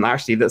important,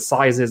 actually, that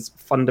size is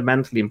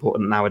fundamentally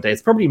important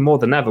nowadays, probably more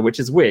than ever, which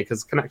is weird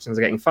because connections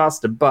are getting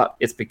faster. But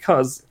it's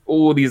because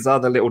all these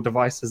other little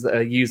devices that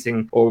are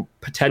using or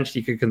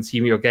potentially could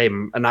consume your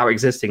game are now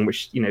existing,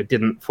 which,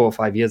 didn't 4 or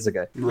 5 years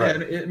ago. Right. Yeah,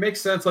 and it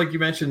makes sense. Like you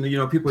mentioned,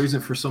 people use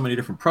it for so many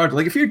different projects.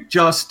 Like if you're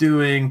just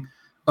doing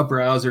a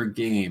browser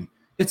game,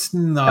 it's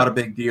not a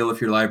big deal if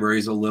your library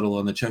is a little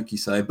on the chunky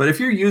side. But if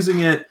you're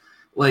using it,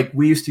 like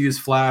we used to use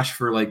Flash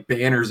for like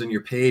banners in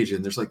your page,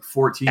 and there's like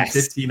 14,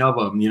 15 of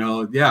them,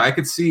 I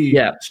could see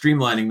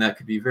streamlining that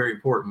could be very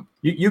important.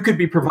 You could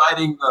be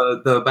providing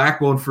the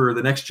backbone for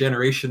the next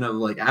generation of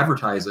like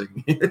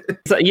advertising.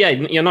 So, yeah,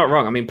 you're not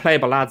wrong.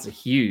 Playable ads are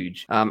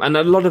huge. And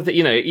a lot of the,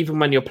 even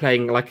when you're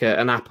playing like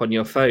an app on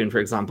your phone, for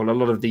example, a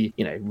lot of the,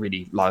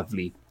 really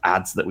lively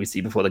ads that we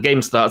see before the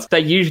game starts, they're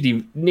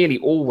usually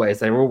they're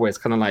always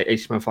kind of like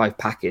HTML5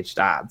 packaged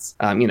ads.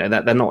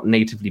 They're not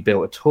natively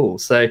built at all.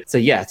 So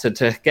yeah, to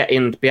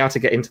be able to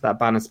get into that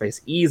banner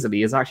space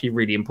easily is actually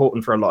really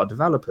important for a lot of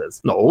developers.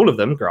 Not all of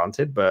them,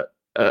 granted, but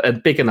a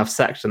big enough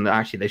section that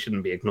actually they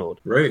shouldn't be ignored.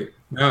 Right.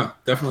 Yeah,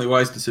 definitely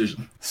wise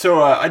decision.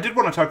 So I did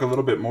want to talk a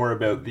little bit more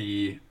about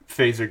the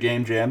Phaser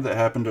Game Jam that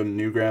happened on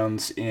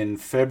Newgrounds in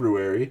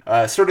February.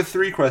 Sort of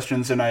 3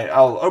 questions, and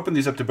I'll open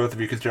these up to both of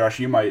you because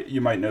Josh, you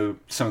might know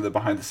some of the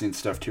behind the scenes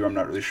stuff too. I'm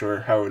not really sure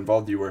how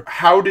involved you were.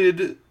 How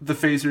did the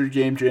Phaser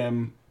Game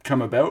Jam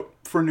come about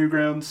for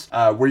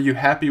Newgrounds? Were you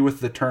happy with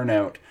the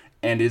turnout?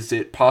 And is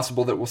it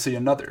possible that we'll see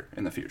another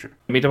in the future?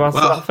 Me to answer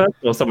that first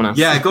or someone else?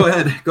 Yeah, go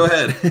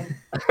ahead.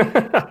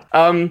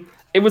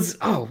 It was,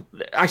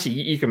 actually,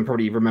 you can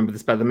probably remember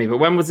this better than me, but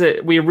when was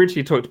it? We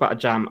originally talked about a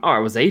jam.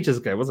 It was ages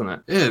ago, wasn't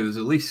it? Yeah, it was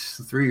at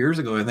least 3 years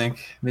ago, I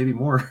think. Maybe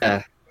more.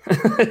 Yeah,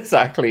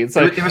 exactly.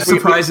 So it was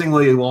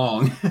surprisingly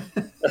long.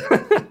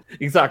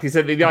 Exactly.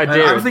 So the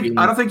idea.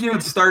 I don't think you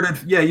had started.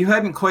 Yeah, you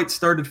hadn't quite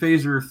started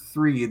Phaser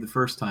 3 the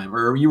first time,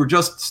 or you were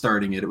just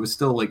starting it. It was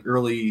still like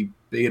early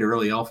beta,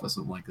 early alpha,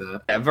 something like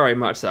that. Yeah, very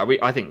much so.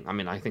 I think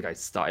I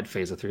started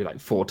Phaser 3 like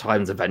 4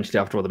 times eventually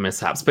after all the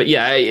mishaps. But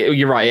yeah,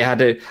 you're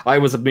right. I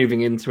was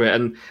moving into it,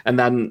 and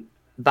then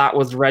that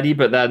was ready,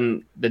 but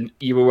then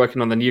you were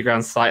working on the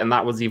Newgrounds site, and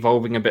that was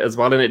evolving a bit as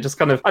well. And it just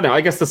kind of, I don't know, I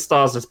guess the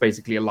stars just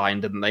basically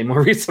aligned, didn't they,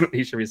 more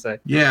recently, should we say?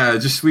 Yeah,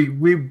 just we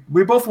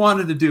both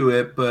wanted to do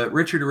it, but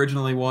Richard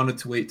originally wanted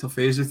to wait till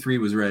Phaser 3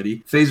 was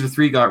ready. Phaser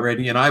 3 got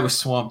ready, and I was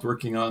swamped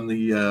working on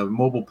the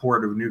mobile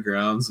port of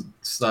Newgrounds and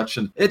such,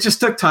 and it just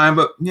took time,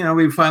 but,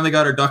 we finally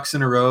got our ducks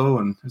in a row,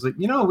 and I was like,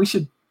 we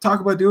should talk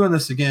about doing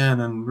this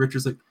again, and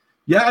Richard's like,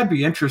 yeah, I'd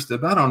be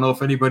interested, but I don't know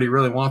if anybody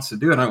really wants to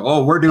do it. And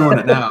we're doing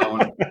it now.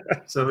 And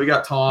so we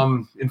got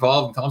Tom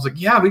involved, and Tom's like,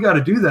 yeah, we got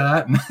to do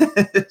that.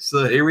 And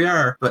so here we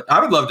are. But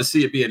I would love to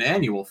see it be an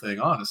annual thing,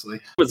 honestly.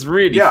 It was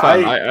really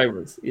fun. I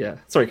was, yeah.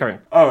 Sorry, carry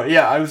on. Oh,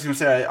 yeah, I was going to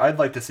say, I'd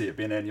like to see it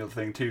be an annual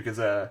thing, too,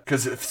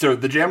 because so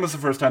the jam was the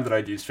first time that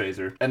I'd used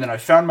Phaser. And then I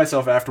found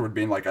myself afterward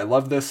being like, I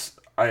love this.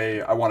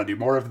 I want to do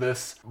more of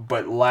this,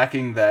 but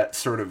lacking that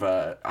sort of,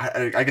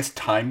 I guess,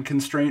 time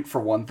constraint, for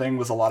one thing,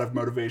 was a lot of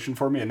motivation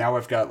for me. And now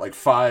I've got like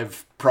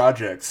 5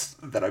 projects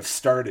that I've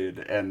started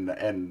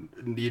and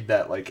need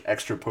that like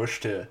extra push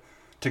to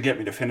get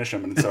me to finish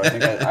them. And so I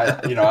think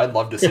I'd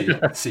love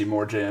to see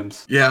more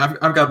jams. Yeah,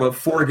 I've got about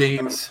 4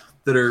 games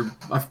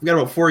I've got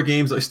about 4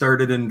 games I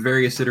started in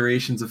various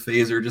iterations of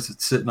Phaser,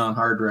 just sitting on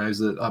hard drives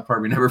that I'll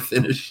probably never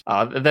finish.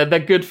 They're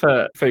good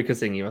for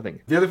focusing you, I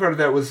think. The other part of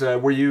that was,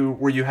 were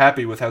you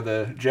happy with how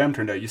the jam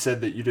turned out? You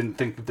said that you didn't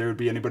think that there would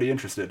be anybody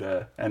interested,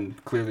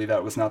 and clearly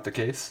that was not the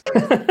case.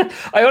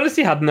 I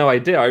honestly had no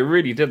idea. I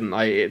really didn't.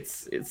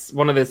 It's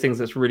one of those things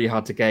that's really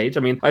hard to gauge.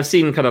 I've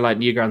seen kind of like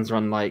Newgrounds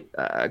run like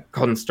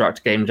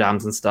construct game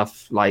jams and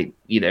stuff, like,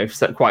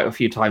 quite a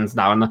few times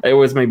now, and it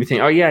always made me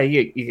think, oh yeah,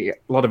 you get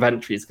a lot of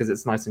entries because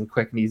it's nice and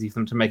quick and easy for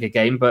them to make a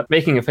game. But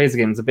making a phaser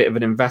game is a bit of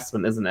an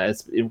investment, isn't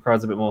it? It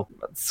requires a bit more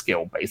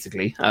skill,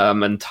 basically,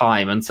 and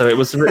time. And so it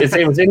was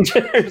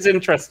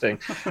interesting.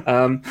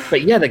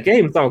 But yeah, the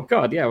games, oh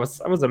god, yeah, I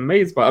was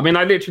amazed by it. I mean,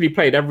 I literally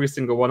played every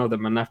single one of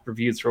them and left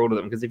reviews for all of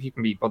them, because if you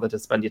can be bothered to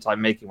spend your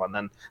time making one,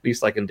 then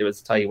least I can do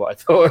is tell you what I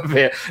thought of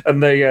it.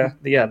 And they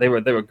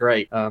were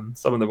great.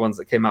 Some of the ones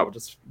that came out were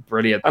just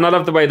brilliant, and I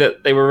love the way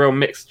that they were a real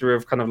mixture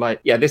of kind of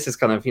like, this is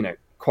kind of,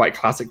 quite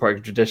classic,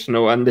 quite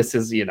traditional, and this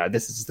is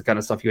just the kind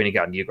of stuff you only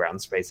get on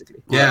Newgrounds,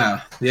 basically.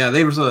 Yeah,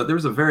 there was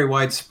a very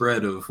wide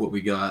spread of what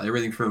we got,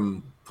 everything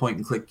from point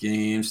and click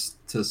games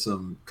to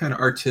some kind of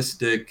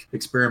artistic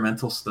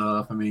experimental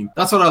stuff. I mean,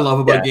 that's what I love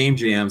about game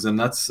jams,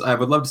 and I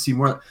would love to see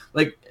more.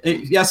 Like,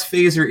 yes,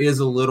 phaser is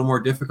a little more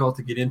difficult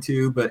to get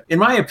into, but in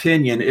my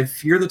opinion,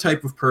 if you're the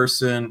type of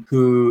person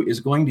who is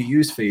going to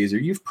use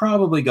phaser, you've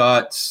probably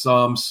got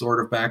some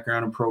sort of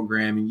background in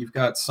programming, you've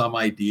got some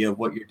idea of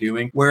what you're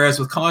doing. Whereas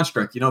with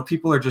Construct,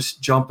 people are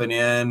just jumping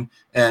in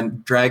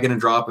and dragging and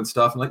dropping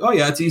stuff and like, oh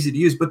yeah, it's easy to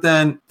use, but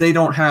then they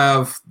don't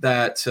have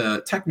that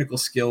technical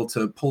skill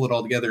to pull it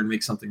all together and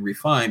make something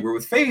refined. Where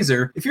with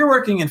phaser, if you're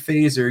working in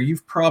phaser,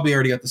 you've probably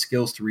already got the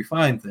skills to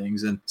refine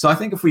things. And so I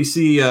think if we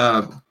see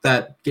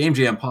that game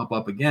jam pop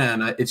up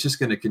again, it's just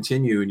going to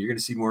continue, and you're going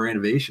to see more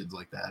innovations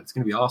like that. It's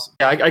going to be awesome.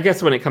 Yeah, I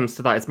guess when it comes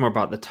to that, it's more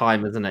about the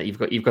time, isn't it?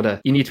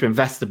 You need to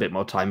invest a bit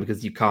more time,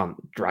 because you can't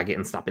drag it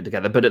and snap it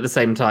together. But at the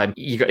same time,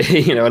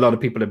 a lot of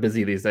people are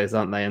busy these days,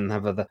 aren't they? And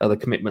have other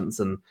commitments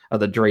and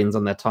other drains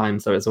on their time.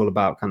 So it's all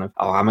about kind of,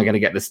 am I going to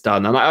get this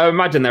done? And I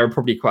imagine there are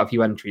probably quite a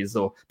few entries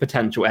or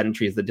potential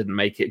entries that didn't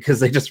make it because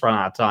they just ran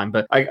out of time.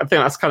 But I think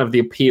that's kind of the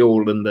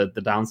appeal and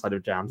the downside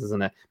of jams,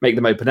 isn't it? Make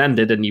them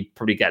open-ended and you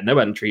probably get no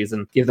entries,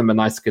 and give them a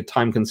nice, good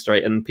time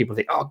constraint. And people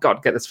think, oh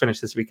God, get this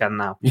finished this weekend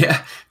now.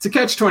 Yeah, it's a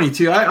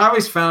catch-22. I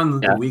always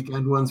found that the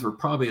weekend ones were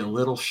probably a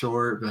little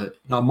short, but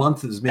a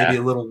month is maybe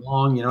a little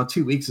long.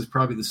 2 weeks is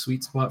probably the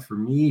sweet spot for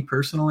me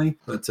personally.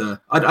 But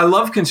I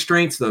love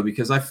constraints though,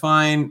 because I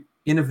find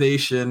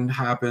innovation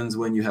happens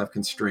when you have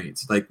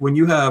constraints. Like when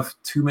you have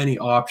too many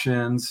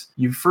options,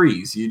 you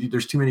freeze.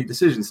 There's too many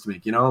decisions to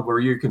make, where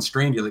you're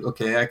constrained. You're like,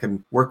 okay, I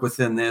can work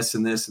within this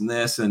and this and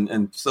this.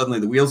 And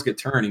suddenly the wheels get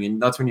turning,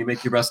 and that's when you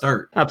make your best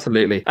art.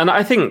 Absolutely. And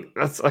I think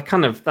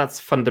that's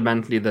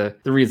fundamentally the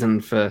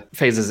reason for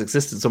phaser's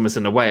existence, almost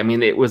in a way. I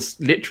mean, it was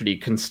literally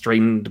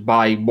constrained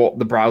by what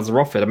the browser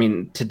offered. I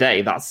mean,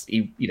 today that's,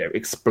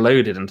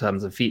 exploded in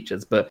terms of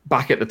features. But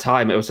back at the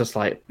time, it was just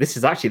like, this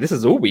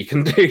is all we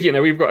can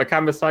do. We've got a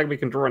canvas tag, we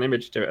can draw an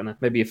image to it and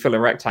maybe fill a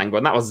rectangle,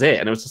 and that was it.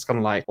 And it was just kind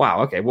of like,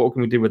 wow, okay, what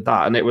can we do with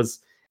that? And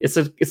it's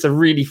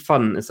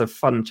a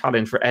fun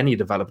challenge for any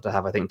developer to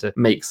have, I think, to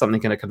make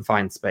something in a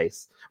confined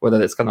space,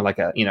 whether it's kind of like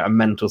a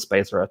mental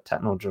space or a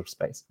technological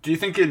space. Do you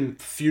think in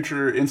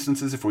future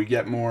instances, if we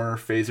get more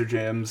phaser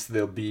jams,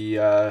 there'll be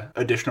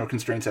additional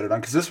constraints added on?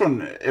 Because this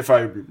one, if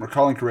I'm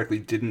recalling correctly,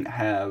 didn't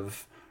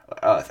have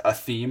a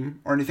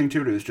theme or anything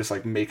to it. It was just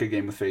like, make a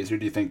game with phaser.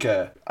 Do you think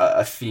a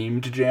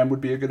themed jam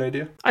would be a good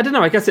idea? I don't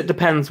know. I guess it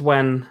depends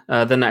when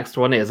the next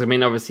one is. I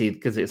mean, obviously,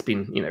 because it's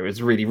been, it's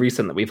really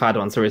recent that we've had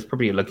one, so it's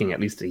probably looking at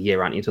least a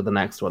year, aren't you, to the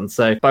next one.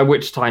 So by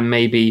which time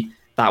maybe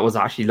that was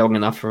actually long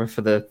enough for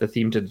the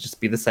theme to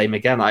just be the same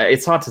again.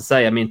 It's hard to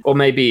say. I mean, or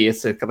maybe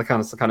it's the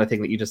kind of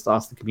thing that you just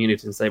ask the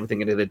community and say, we're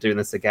thinking they're doing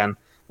this again.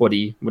 What do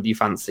you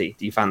fancy?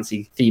 Do you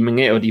fancy theming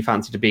it, or do you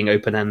fancy it being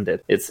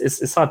open-ended?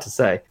 It's hard to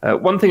say.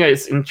 One thing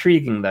that's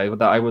intriguing though,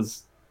 that I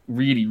was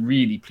really,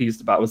 really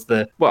pleased about was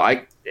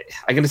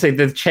I'm going to say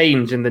the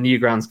change in the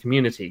Newgrounds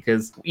community,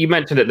 because you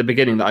mentioned at the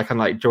beginning that I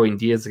kind of like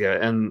joined years ago,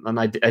 and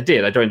I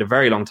did. I joined a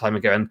very long time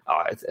ago, and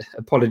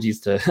apologies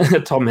to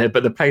Tom here,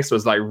 but the place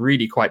was like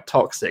really quite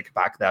toxic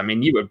back there. I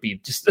mean, you would be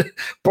just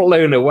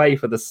blown away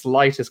for the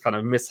slightest kind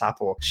of mishap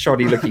or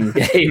shoddy looking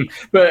game,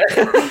 but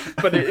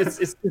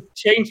it's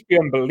changed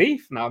beyond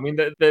belief now. I mean,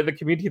 the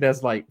community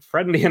there's like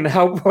friendly and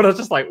helpful. I was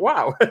just like,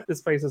 wow,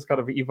 this place has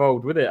kind of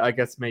evolved with it. I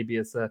guess maybe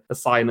it's a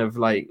sign of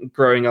like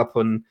growing up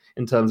in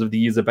terms of the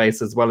user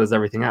base as well as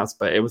everything else,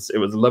 but it was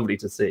lovely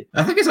to see.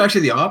 I think it's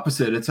actually the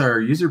opposite. It's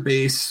our user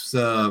base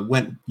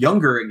went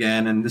younger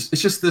again, and it's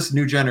just this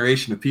new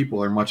generation of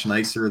people are much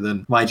nicer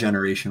than my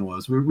generation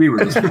was. We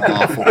were just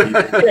awful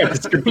people. Yeah,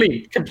 just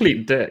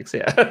complete dicks.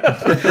 Yeah.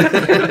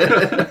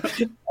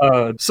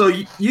 So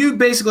you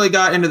basically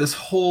got into this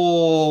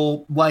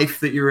whole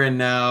life that you're in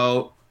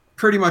now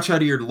pretty much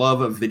out of your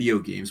love of video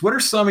games. What are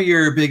some of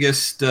your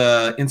biggest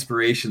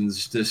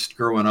inspirations just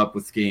growing up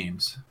with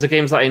games? The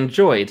games that I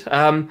enjoyed.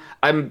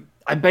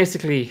 I'm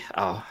basically,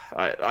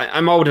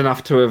 I'm old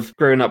enough to have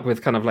grown up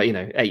with kind of like,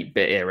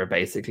 8-bit era,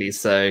 basically.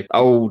 So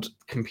old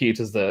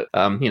computers that,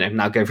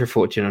 now go for a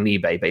fortune on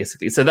eBay,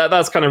 basically. So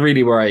that's kind of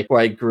really where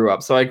I grew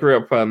up. So I grew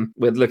up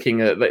with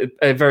looking at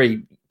a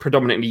very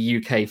predominantly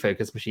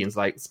UK-focused machines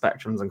like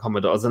Spectrums and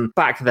Commodores. And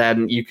back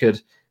then you could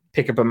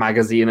pick up a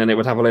magazine and it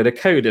would have a load of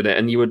code in it,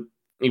 and you would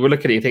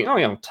look at it and think, oh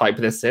yeah, I'll type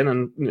this in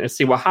and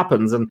see what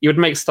happens. And you would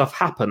make stuff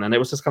happen. And it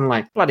was just kind of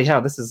like, bloody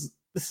hell, this is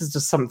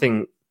just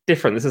something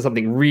different. This is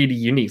something really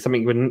unique,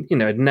 something we, you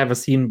know, had never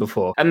seen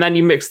before. And then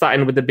you mix that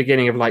in with the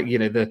beginning of like, you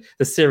know,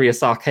 the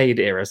serious arcade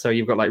era. So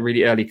you've got like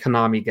really early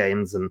Konami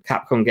games and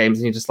Capcom games,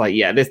 and you're just like,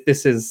 yeah,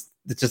 this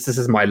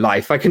is my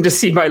life. I can just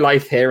see my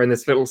life here in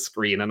this little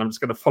screen, and I'm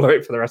just going to follow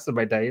it for the rest of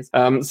my days.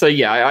 So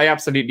yeah, I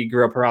absolutely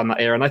grew up around that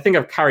era, and I think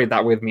I've carried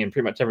that with me in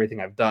pretty much everything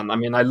I've done. I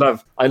mean, I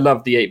love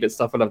the 8-bit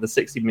stuff. I love the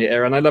 60-bit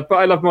era, and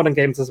I love modern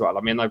games as well.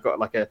 I mean, I've got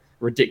like a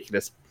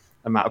ridiculous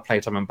amount of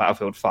playtime on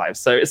Battlefield 5.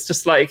 So it's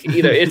just like,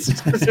 you know, it's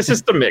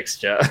just a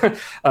mixture.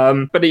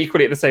 But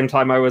equally at the same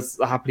time, I was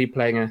happily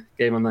playing a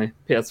game on the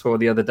PS4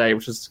 the other day,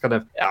 which was kind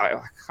of, I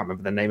can't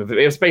remember the name of it.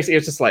 It was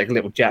just like a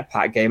little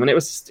jetpack game, and it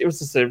was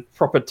just a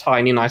proper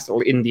tiny, nice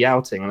little indie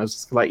outing. And I was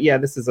just like, yeah,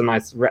 this is a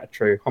nice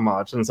retro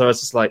homage. And so I was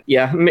just like,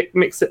 yeah,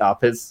 mix it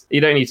up. You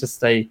don't need to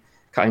stay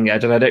cutting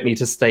edge, and I don't need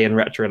to stay in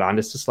retro land.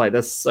 It's just like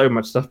there's so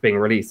much stuff being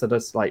released, so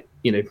just like,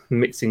 you know,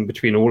 mixing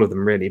between all of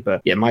them really.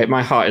 But yeah,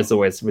 my heart is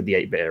always with the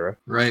 8-bit era.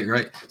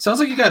 Right. Sounds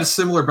like you got a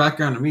similar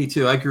background to me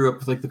too. I grew up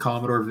with like the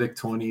Commodore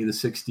VIC-20, the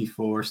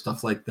 64,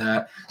 stuff like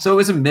that. So it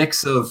was a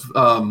mix of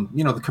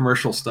you know, the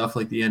commercial stuff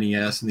like the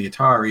NES and the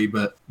Atari,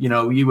 but you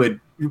know,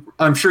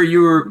 I'm sure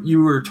you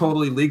were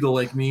totally legal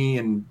like me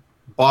and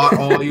bought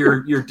all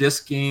your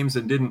disc games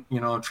and didn't,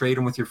 you know, trade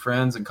them with your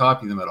friends and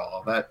copy them at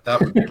all.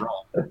 That would be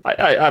wrong.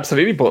 I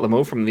absolutely bought them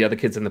all from the other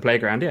kids in the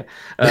playground. Yeah.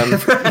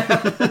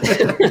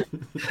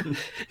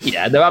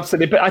 Yeah, no,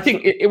 absolutely. But I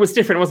think it was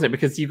different, wasn't it?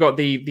 Because you got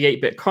the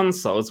 8-bit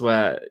consoles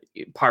where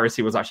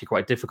piracy was actually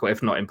quite difficult,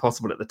 if not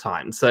impossible at the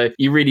time. So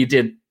you really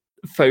did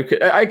focus.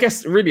 I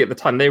guess really at the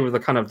time they were the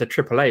kind of the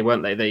AAA,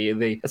 weren't they?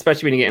 They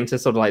especially when you get into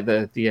sort of like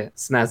the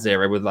SNES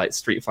era with like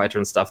Street Fighter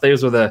and stuff.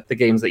 Those were the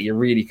games that you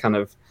really kind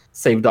of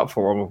saved up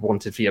for or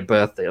wanted for your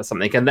birthday or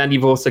something. And then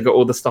you've also got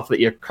all the stuff that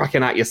you're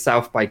cracking out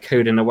yourself by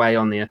coding away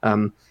on the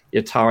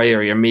your Atari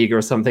or your Amiga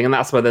or something, and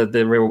that's where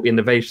the real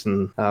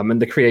innovation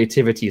and the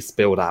creativity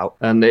spilled out.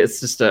 And it's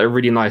just a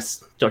really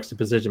nice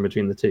juxtaposition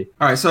between the two.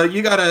 All right, so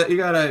you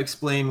gotta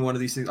explain one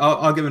of these things.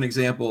 I'll give an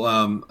example.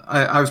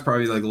 I was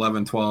probably like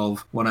 11,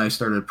 12 when I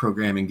started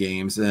programming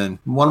games, and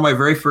one of my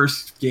very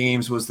first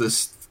games was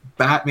this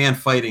Batman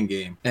fighting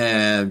game,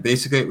 and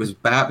basically it was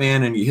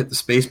Batman and you hit the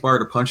space bar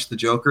to punch the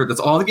Joker.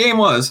 That's all the game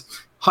was.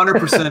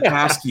 100%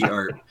 ASCII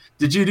art.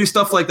 Did you do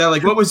stuff like that?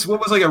 Like what was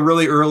like a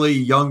really early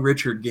Young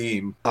Richard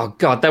game? Oh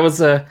god, there was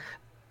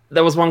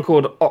one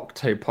called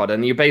Octopod,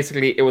 and you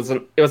basically it was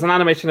an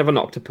animation of an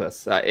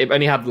octopus. It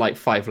only had like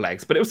 5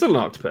 legs, but it was still an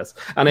octopus,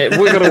 and it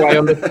wiggled away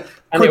on the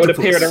and it would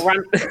appear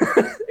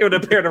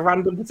at a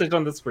random position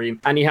on the screen,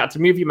 and you had to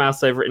move your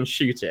mouse over it and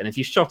shoot it. And if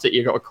you shot it,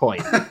 you got a coin.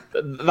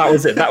 That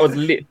was it. That was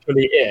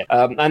literally it.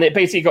 And it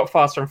basically got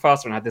faster and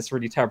faster, and had this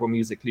really terrible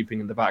music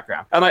looping in the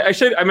background. And I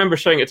remember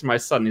showing it to my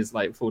son, who's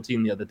like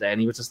 14 the other day, and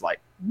he was just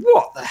like,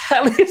 "What the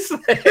hell is this?"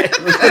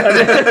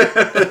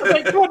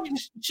 Like, come on, you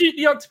shoot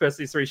the octopus.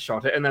 So he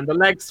shot it, and then the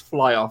legs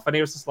fly off, and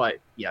he was just like,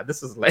 "Yeah,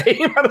 this is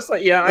lame." I was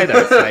like, "Yeah, I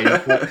know it's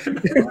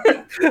lame."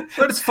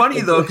 But it's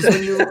funny though, because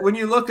when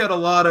you look at a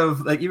lot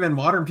of like even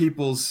modern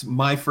people's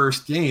My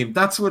First Game,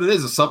 that's what it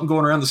is. It's something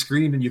going around the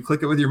screen, and you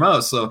click it with your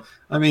mouse. So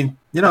I mean,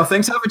 you know,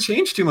 things haven't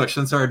changed too much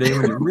since our day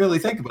when you really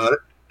think about it.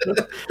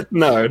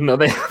 No,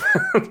 they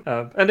haven't.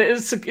 And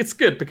it's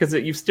good because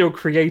you've still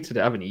created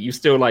it, haven't you? You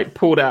still like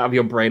pulled it out of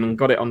your brain and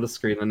got it on the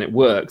screen, and it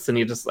works. And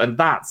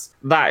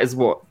that is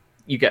what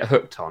you get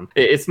hooked on.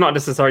 It's not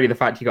necessarily the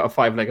fact you got a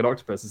 5-legged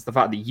octopus, it's the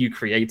fact that you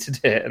created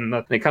it, and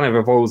it kind of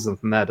evolves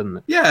from there, doesn't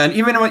it? Yeah, and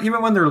even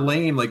when they're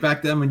lame, like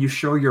back then when you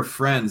show your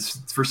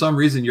friends, for some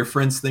reason your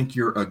friends think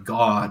you're a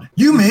god.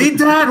 You made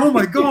that? Oh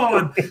my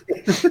god.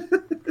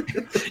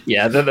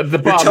 Yeah,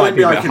 the bar might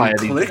be a bit higher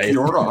these days. Click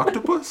your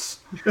octopus?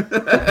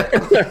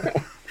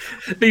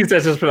 These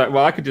days just be like,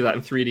 well, I could do that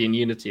in 3D and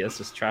Unity. That's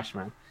just trash,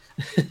 man.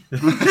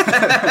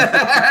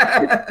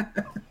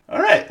 All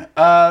right.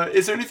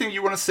 Is there anything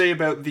you want to say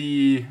about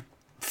the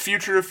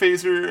future of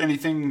Phaser?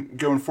 Anything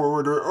going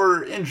forward,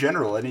 or in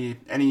general,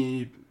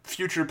 any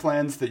future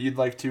plans that you'd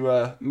like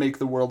to make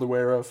the world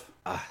aware of?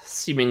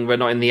 Assuming we're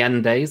not in the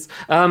end days.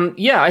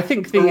 Yeah, I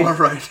think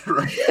right.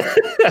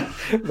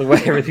 The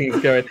way everything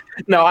is going.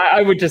 No,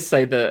 I would just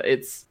say that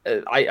it's.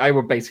 I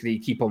will basically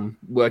keep on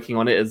working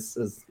on it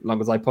as long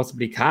as I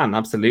possibly can.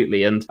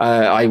 Absolutely, and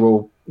I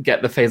will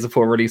get the Phaser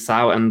 4 release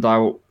out, and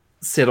I'll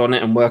sit on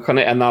it and work on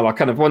it, and I'll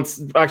kind of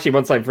once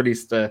I've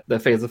released the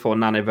Phaser 4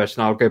 Nano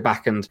version, I'll go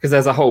back and because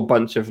there's a whole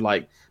bunch of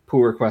like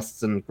pull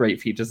requests and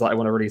great features that I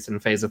want to release in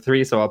Phaser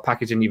 3, so I'll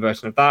package a new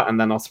version of that, and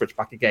then I'll switch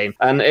back again,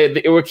 and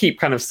it will keep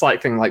kind of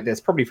cycling like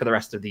this probably for the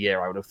rest of the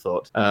year, I would have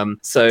thought.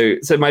 So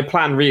my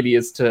plan really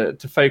is to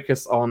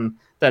focus on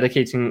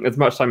dedicating as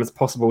much time as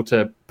possible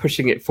to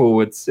pushing it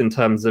forwards in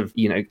terms of,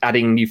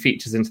 adding new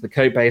features into the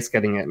code base,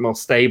 getting it more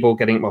stable,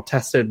 getting it more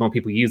tested, more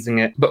people using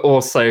it, but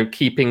also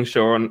keeping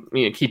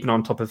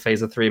on top of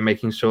Phaser 3 and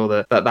making sure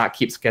that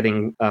keeps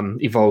getting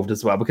evolved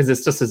as well, because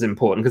it's just as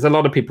important, because a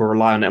lot of people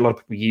rely on it, a lot of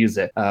people use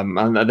it,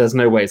 and there's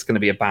no way it's going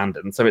to be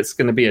abandoned. So it's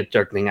going to be a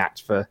juggling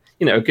act for,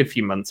 a good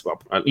few months,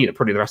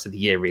 probably the rest of the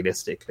year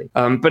realistically.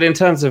 But in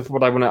terms of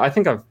what I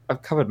think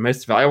I've covered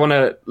most of it. I want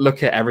to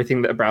look at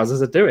everything that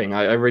browsers are doing.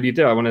 I really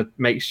do. I want to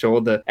make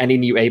sure that any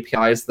new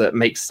APIs that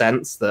make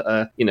sense,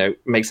 that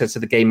make sense to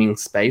the gaming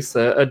space,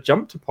 are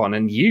jumped upon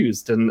and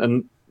used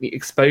and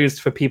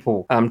exposed for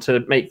people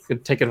to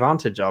take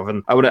advantage of.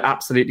 And I want to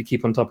absolutely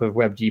keep on top of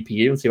web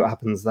GPU and see what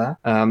happens there.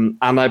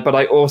 But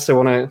I also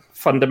want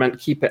to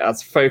keep it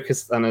as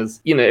focused and as,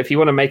 if you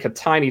want to make a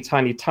tiny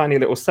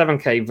little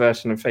 7K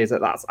version of Phaser,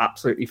 that's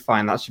absolutely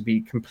fine. That should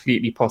be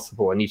completely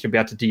possible, and you should be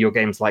able to do your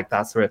games like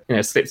that, so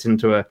it slips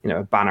into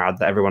a banner ad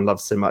that everyone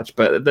loves so much.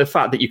 But the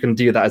fact that you can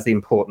do that is the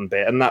important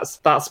bit, and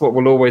that's what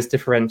will always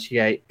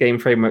differentiate game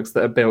frameworks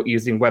that are built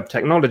using web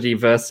technology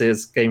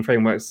versus game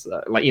frameworks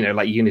like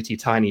Unity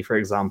Tiny, for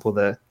example.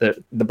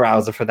 The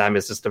browser for them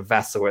is just a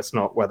vessel. It's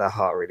not where their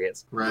heart really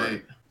is.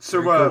 Right.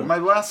 So cool. My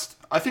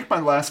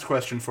last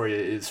question for you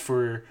is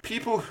for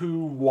people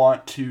who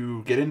want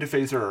to get into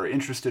Phaser or are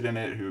interested in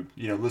it, who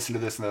listen to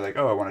this and they're like,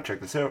 oh, I want to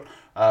check this out.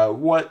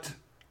 What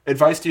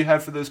advice do you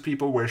have for those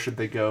people? Where should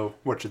they go?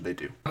 What should they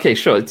do? Okay,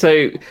 sure.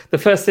 So the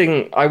first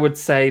thing I would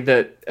say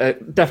that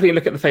definitely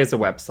look at the Phaser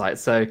website.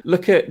 So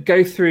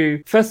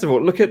first of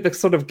all, look at the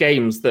sort of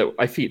games that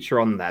I feature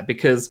on there,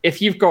 because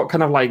if you've got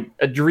kind of like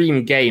a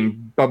dream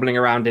game bubbling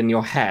around in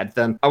your head,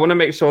 then I want to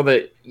make sure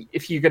that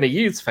if you're going to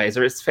use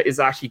Phaser, it's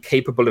actually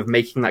capable of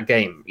making that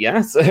game.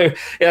 Yeah. So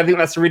I think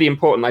that's really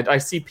important. I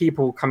see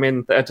people come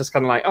in that are just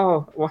kind of like,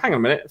 oh, well, hang on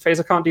a minute,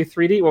 Phaser can't do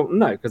 3D. Well,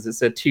 no, because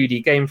it's a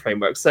 2D game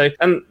framework. So,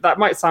 and that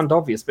might sound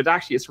obvious, but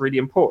actually it's really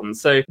important.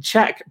 So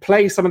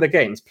play some of the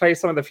games, play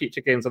some of the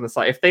feature games on the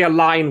site. If they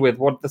align with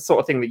what the sort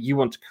of thing that you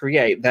want to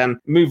create, then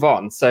move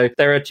on. So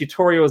there are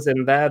tutorials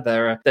in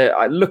there.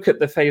 I look at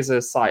the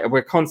Phaser site.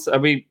 We're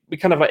constantly, we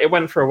kind of like, it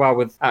went for a while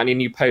without any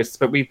new posts,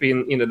 but we've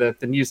been,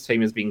 the news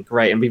team has been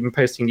great, and we've been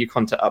posting new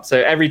content up.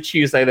 So every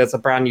Tuesday there's a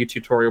brand new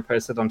tutorial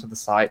posted onto the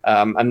site,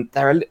 and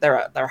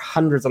there are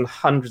hundreds and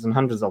hundreds and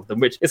hundreds of them,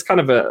 which is kind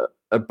of a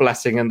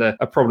blessing and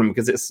a problem,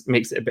 because it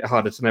makes it a bit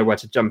harder to know where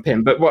to jump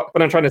in. But what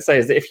I'm trying to say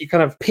is that if you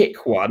kind of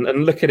pick one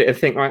and look at it and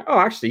think, like, oh,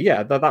 actually,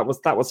 yeah, that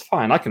was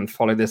fine. I can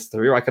follow this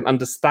through. I can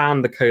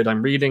understand the code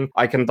I'm reading.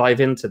 I can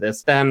dive into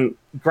this. Then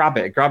grab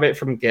it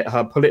from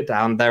GitHub, pull it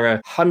down. There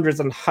are hundreds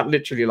and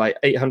literally like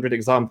 800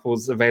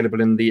 examples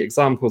available in the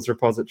examples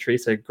repository.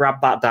 So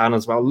grab that down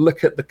as well.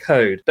 Look at the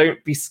code.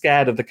 Don't be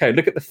scared of the code.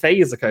 Look at the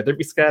Phaser code. Don't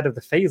be scared of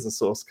the Phaser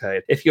source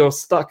code. If you're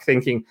stuck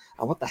thinking,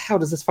 oh, what the hell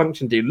does this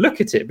function do? Look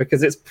at it,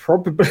 because it's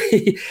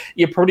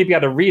you'll probably be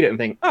able to read it and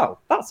think, oh,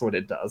 that's what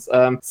it does.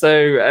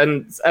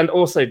 And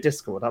also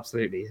Discord,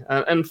 absolutely,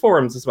 and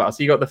forums as well.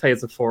 So you got the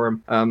Phaser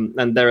forum,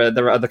 and there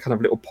are other kind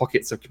of little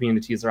pockets of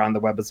communities around the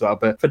web as well.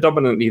 But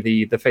predominantly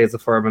the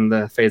Phaser forum and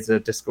the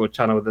Phaser Discord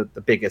channel are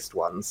the biggest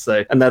ones.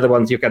 So, and they're the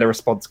ones you get a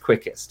response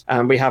quickest.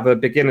 And we have a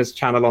beginners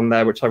channel on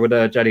there, which I would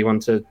urge anyone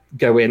to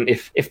go in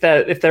if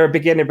they're a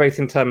beginner, both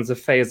in terms of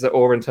Phaser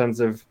or in terms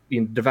of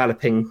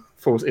developing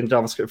in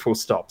JavaScript full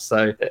stop.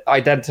 So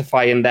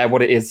identify in there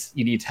what it is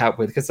you need help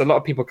with, because a lot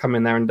of people come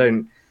in there and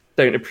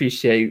don't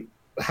appreciate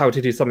how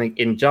to do something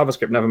in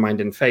JavaScript, never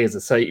mind in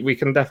Phaser. So we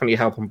can definitely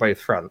help on both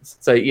fronts.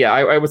 So yeah,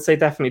 I would say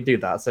definitely do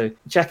that. So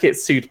check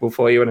it's suitable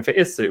for you, and if it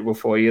is suitable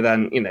for you,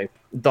 then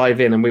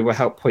dive in and we will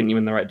help point you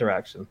in the right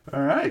direction.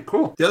 All right,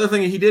 cool. The other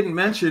thing he didn't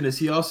mention is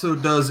he also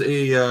does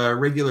a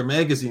regular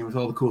magazine with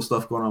all the cool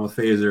stuff going on with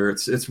Phaser.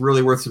 It's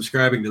really worth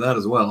subscribing to that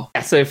as well.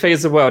 Yeah, so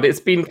Phaser World, it's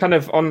been kind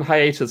of on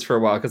hiatus for a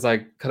while because I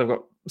kind of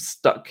got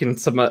stuck in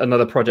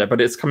another project, but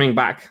it's coming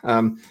back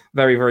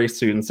very, very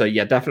soon. So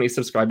yeah, definitely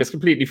subscribe. It's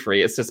completely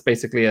free. It's just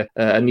basically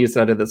a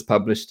newsletter that's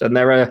published, and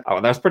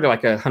there's probably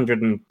like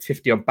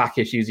 150 odd back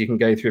issues you can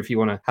go through if you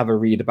want to have a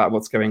read about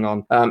what's going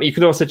on. You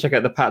can also check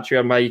out the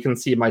Patreon, where you can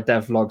see my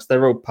dev vlogs.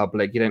 They're all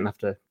public. You don't have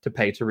to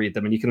pay to read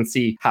them, and you can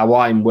see how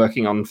I'm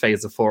working on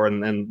Phaser 4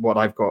 and what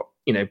I've got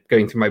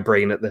going through my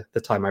brain at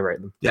the time I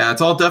wrote them. Yeah,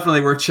 it's all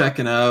definitely worth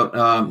checking out.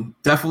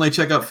 Definitely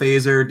check out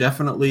Phaser.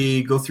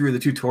 Definitely go through the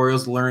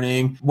tutorials,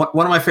 learning.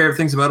 One of my favorite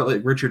things about it,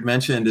 like Richard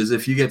mentioned, is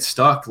if you get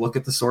stuck, look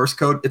at the source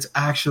code. It's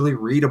actually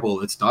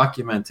readable. It's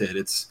documented.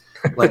 It's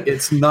like,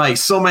 it's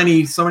nice. So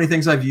many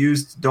things I've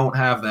used don't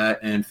have that,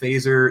 and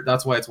Phaser,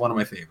 that's why it's one of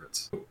my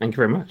favorites. Thank you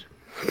very much.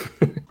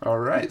 All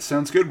right,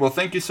 sounds good. Well,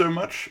 thank you so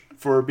much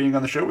for being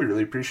on the show. We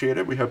really appreciate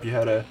it. We hope you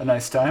had a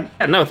nice time.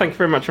 Yeah, no, thank you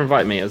very much for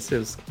inviting me. It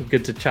was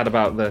good to chat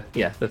about the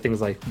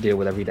things I deal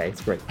with every day.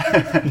 It's great.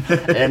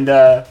 And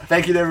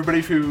thank you to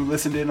everybody who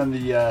listened in on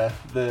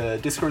the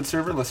Discord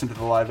server, listened to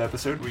the live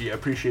episode. We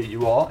appreciate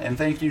you all. And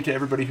thank you to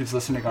everybody who's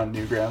listening on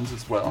Newgrounds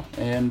as well.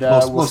 And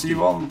we'll see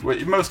you all,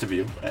 most of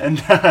you.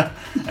 And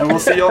we'll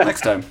see you all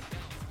next time.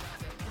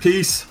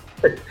 Peace.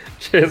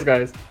 Cheers,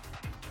 guys.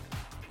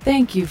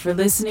 Thank you for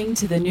listening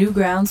to the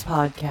Newgrounds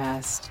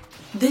podcast.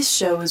 This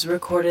show is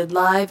recorded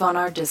live on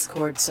our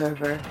Discord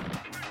server.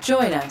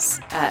 Join us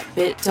at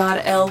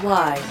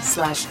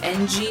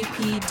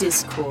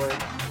bit.ly/ngpdiscord.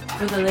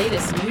 For the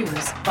latest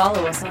news,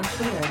 follow us on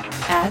Twitter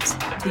at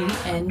the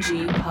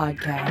NG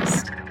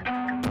Podcast.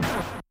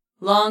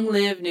 Long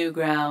live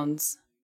Newgrounds.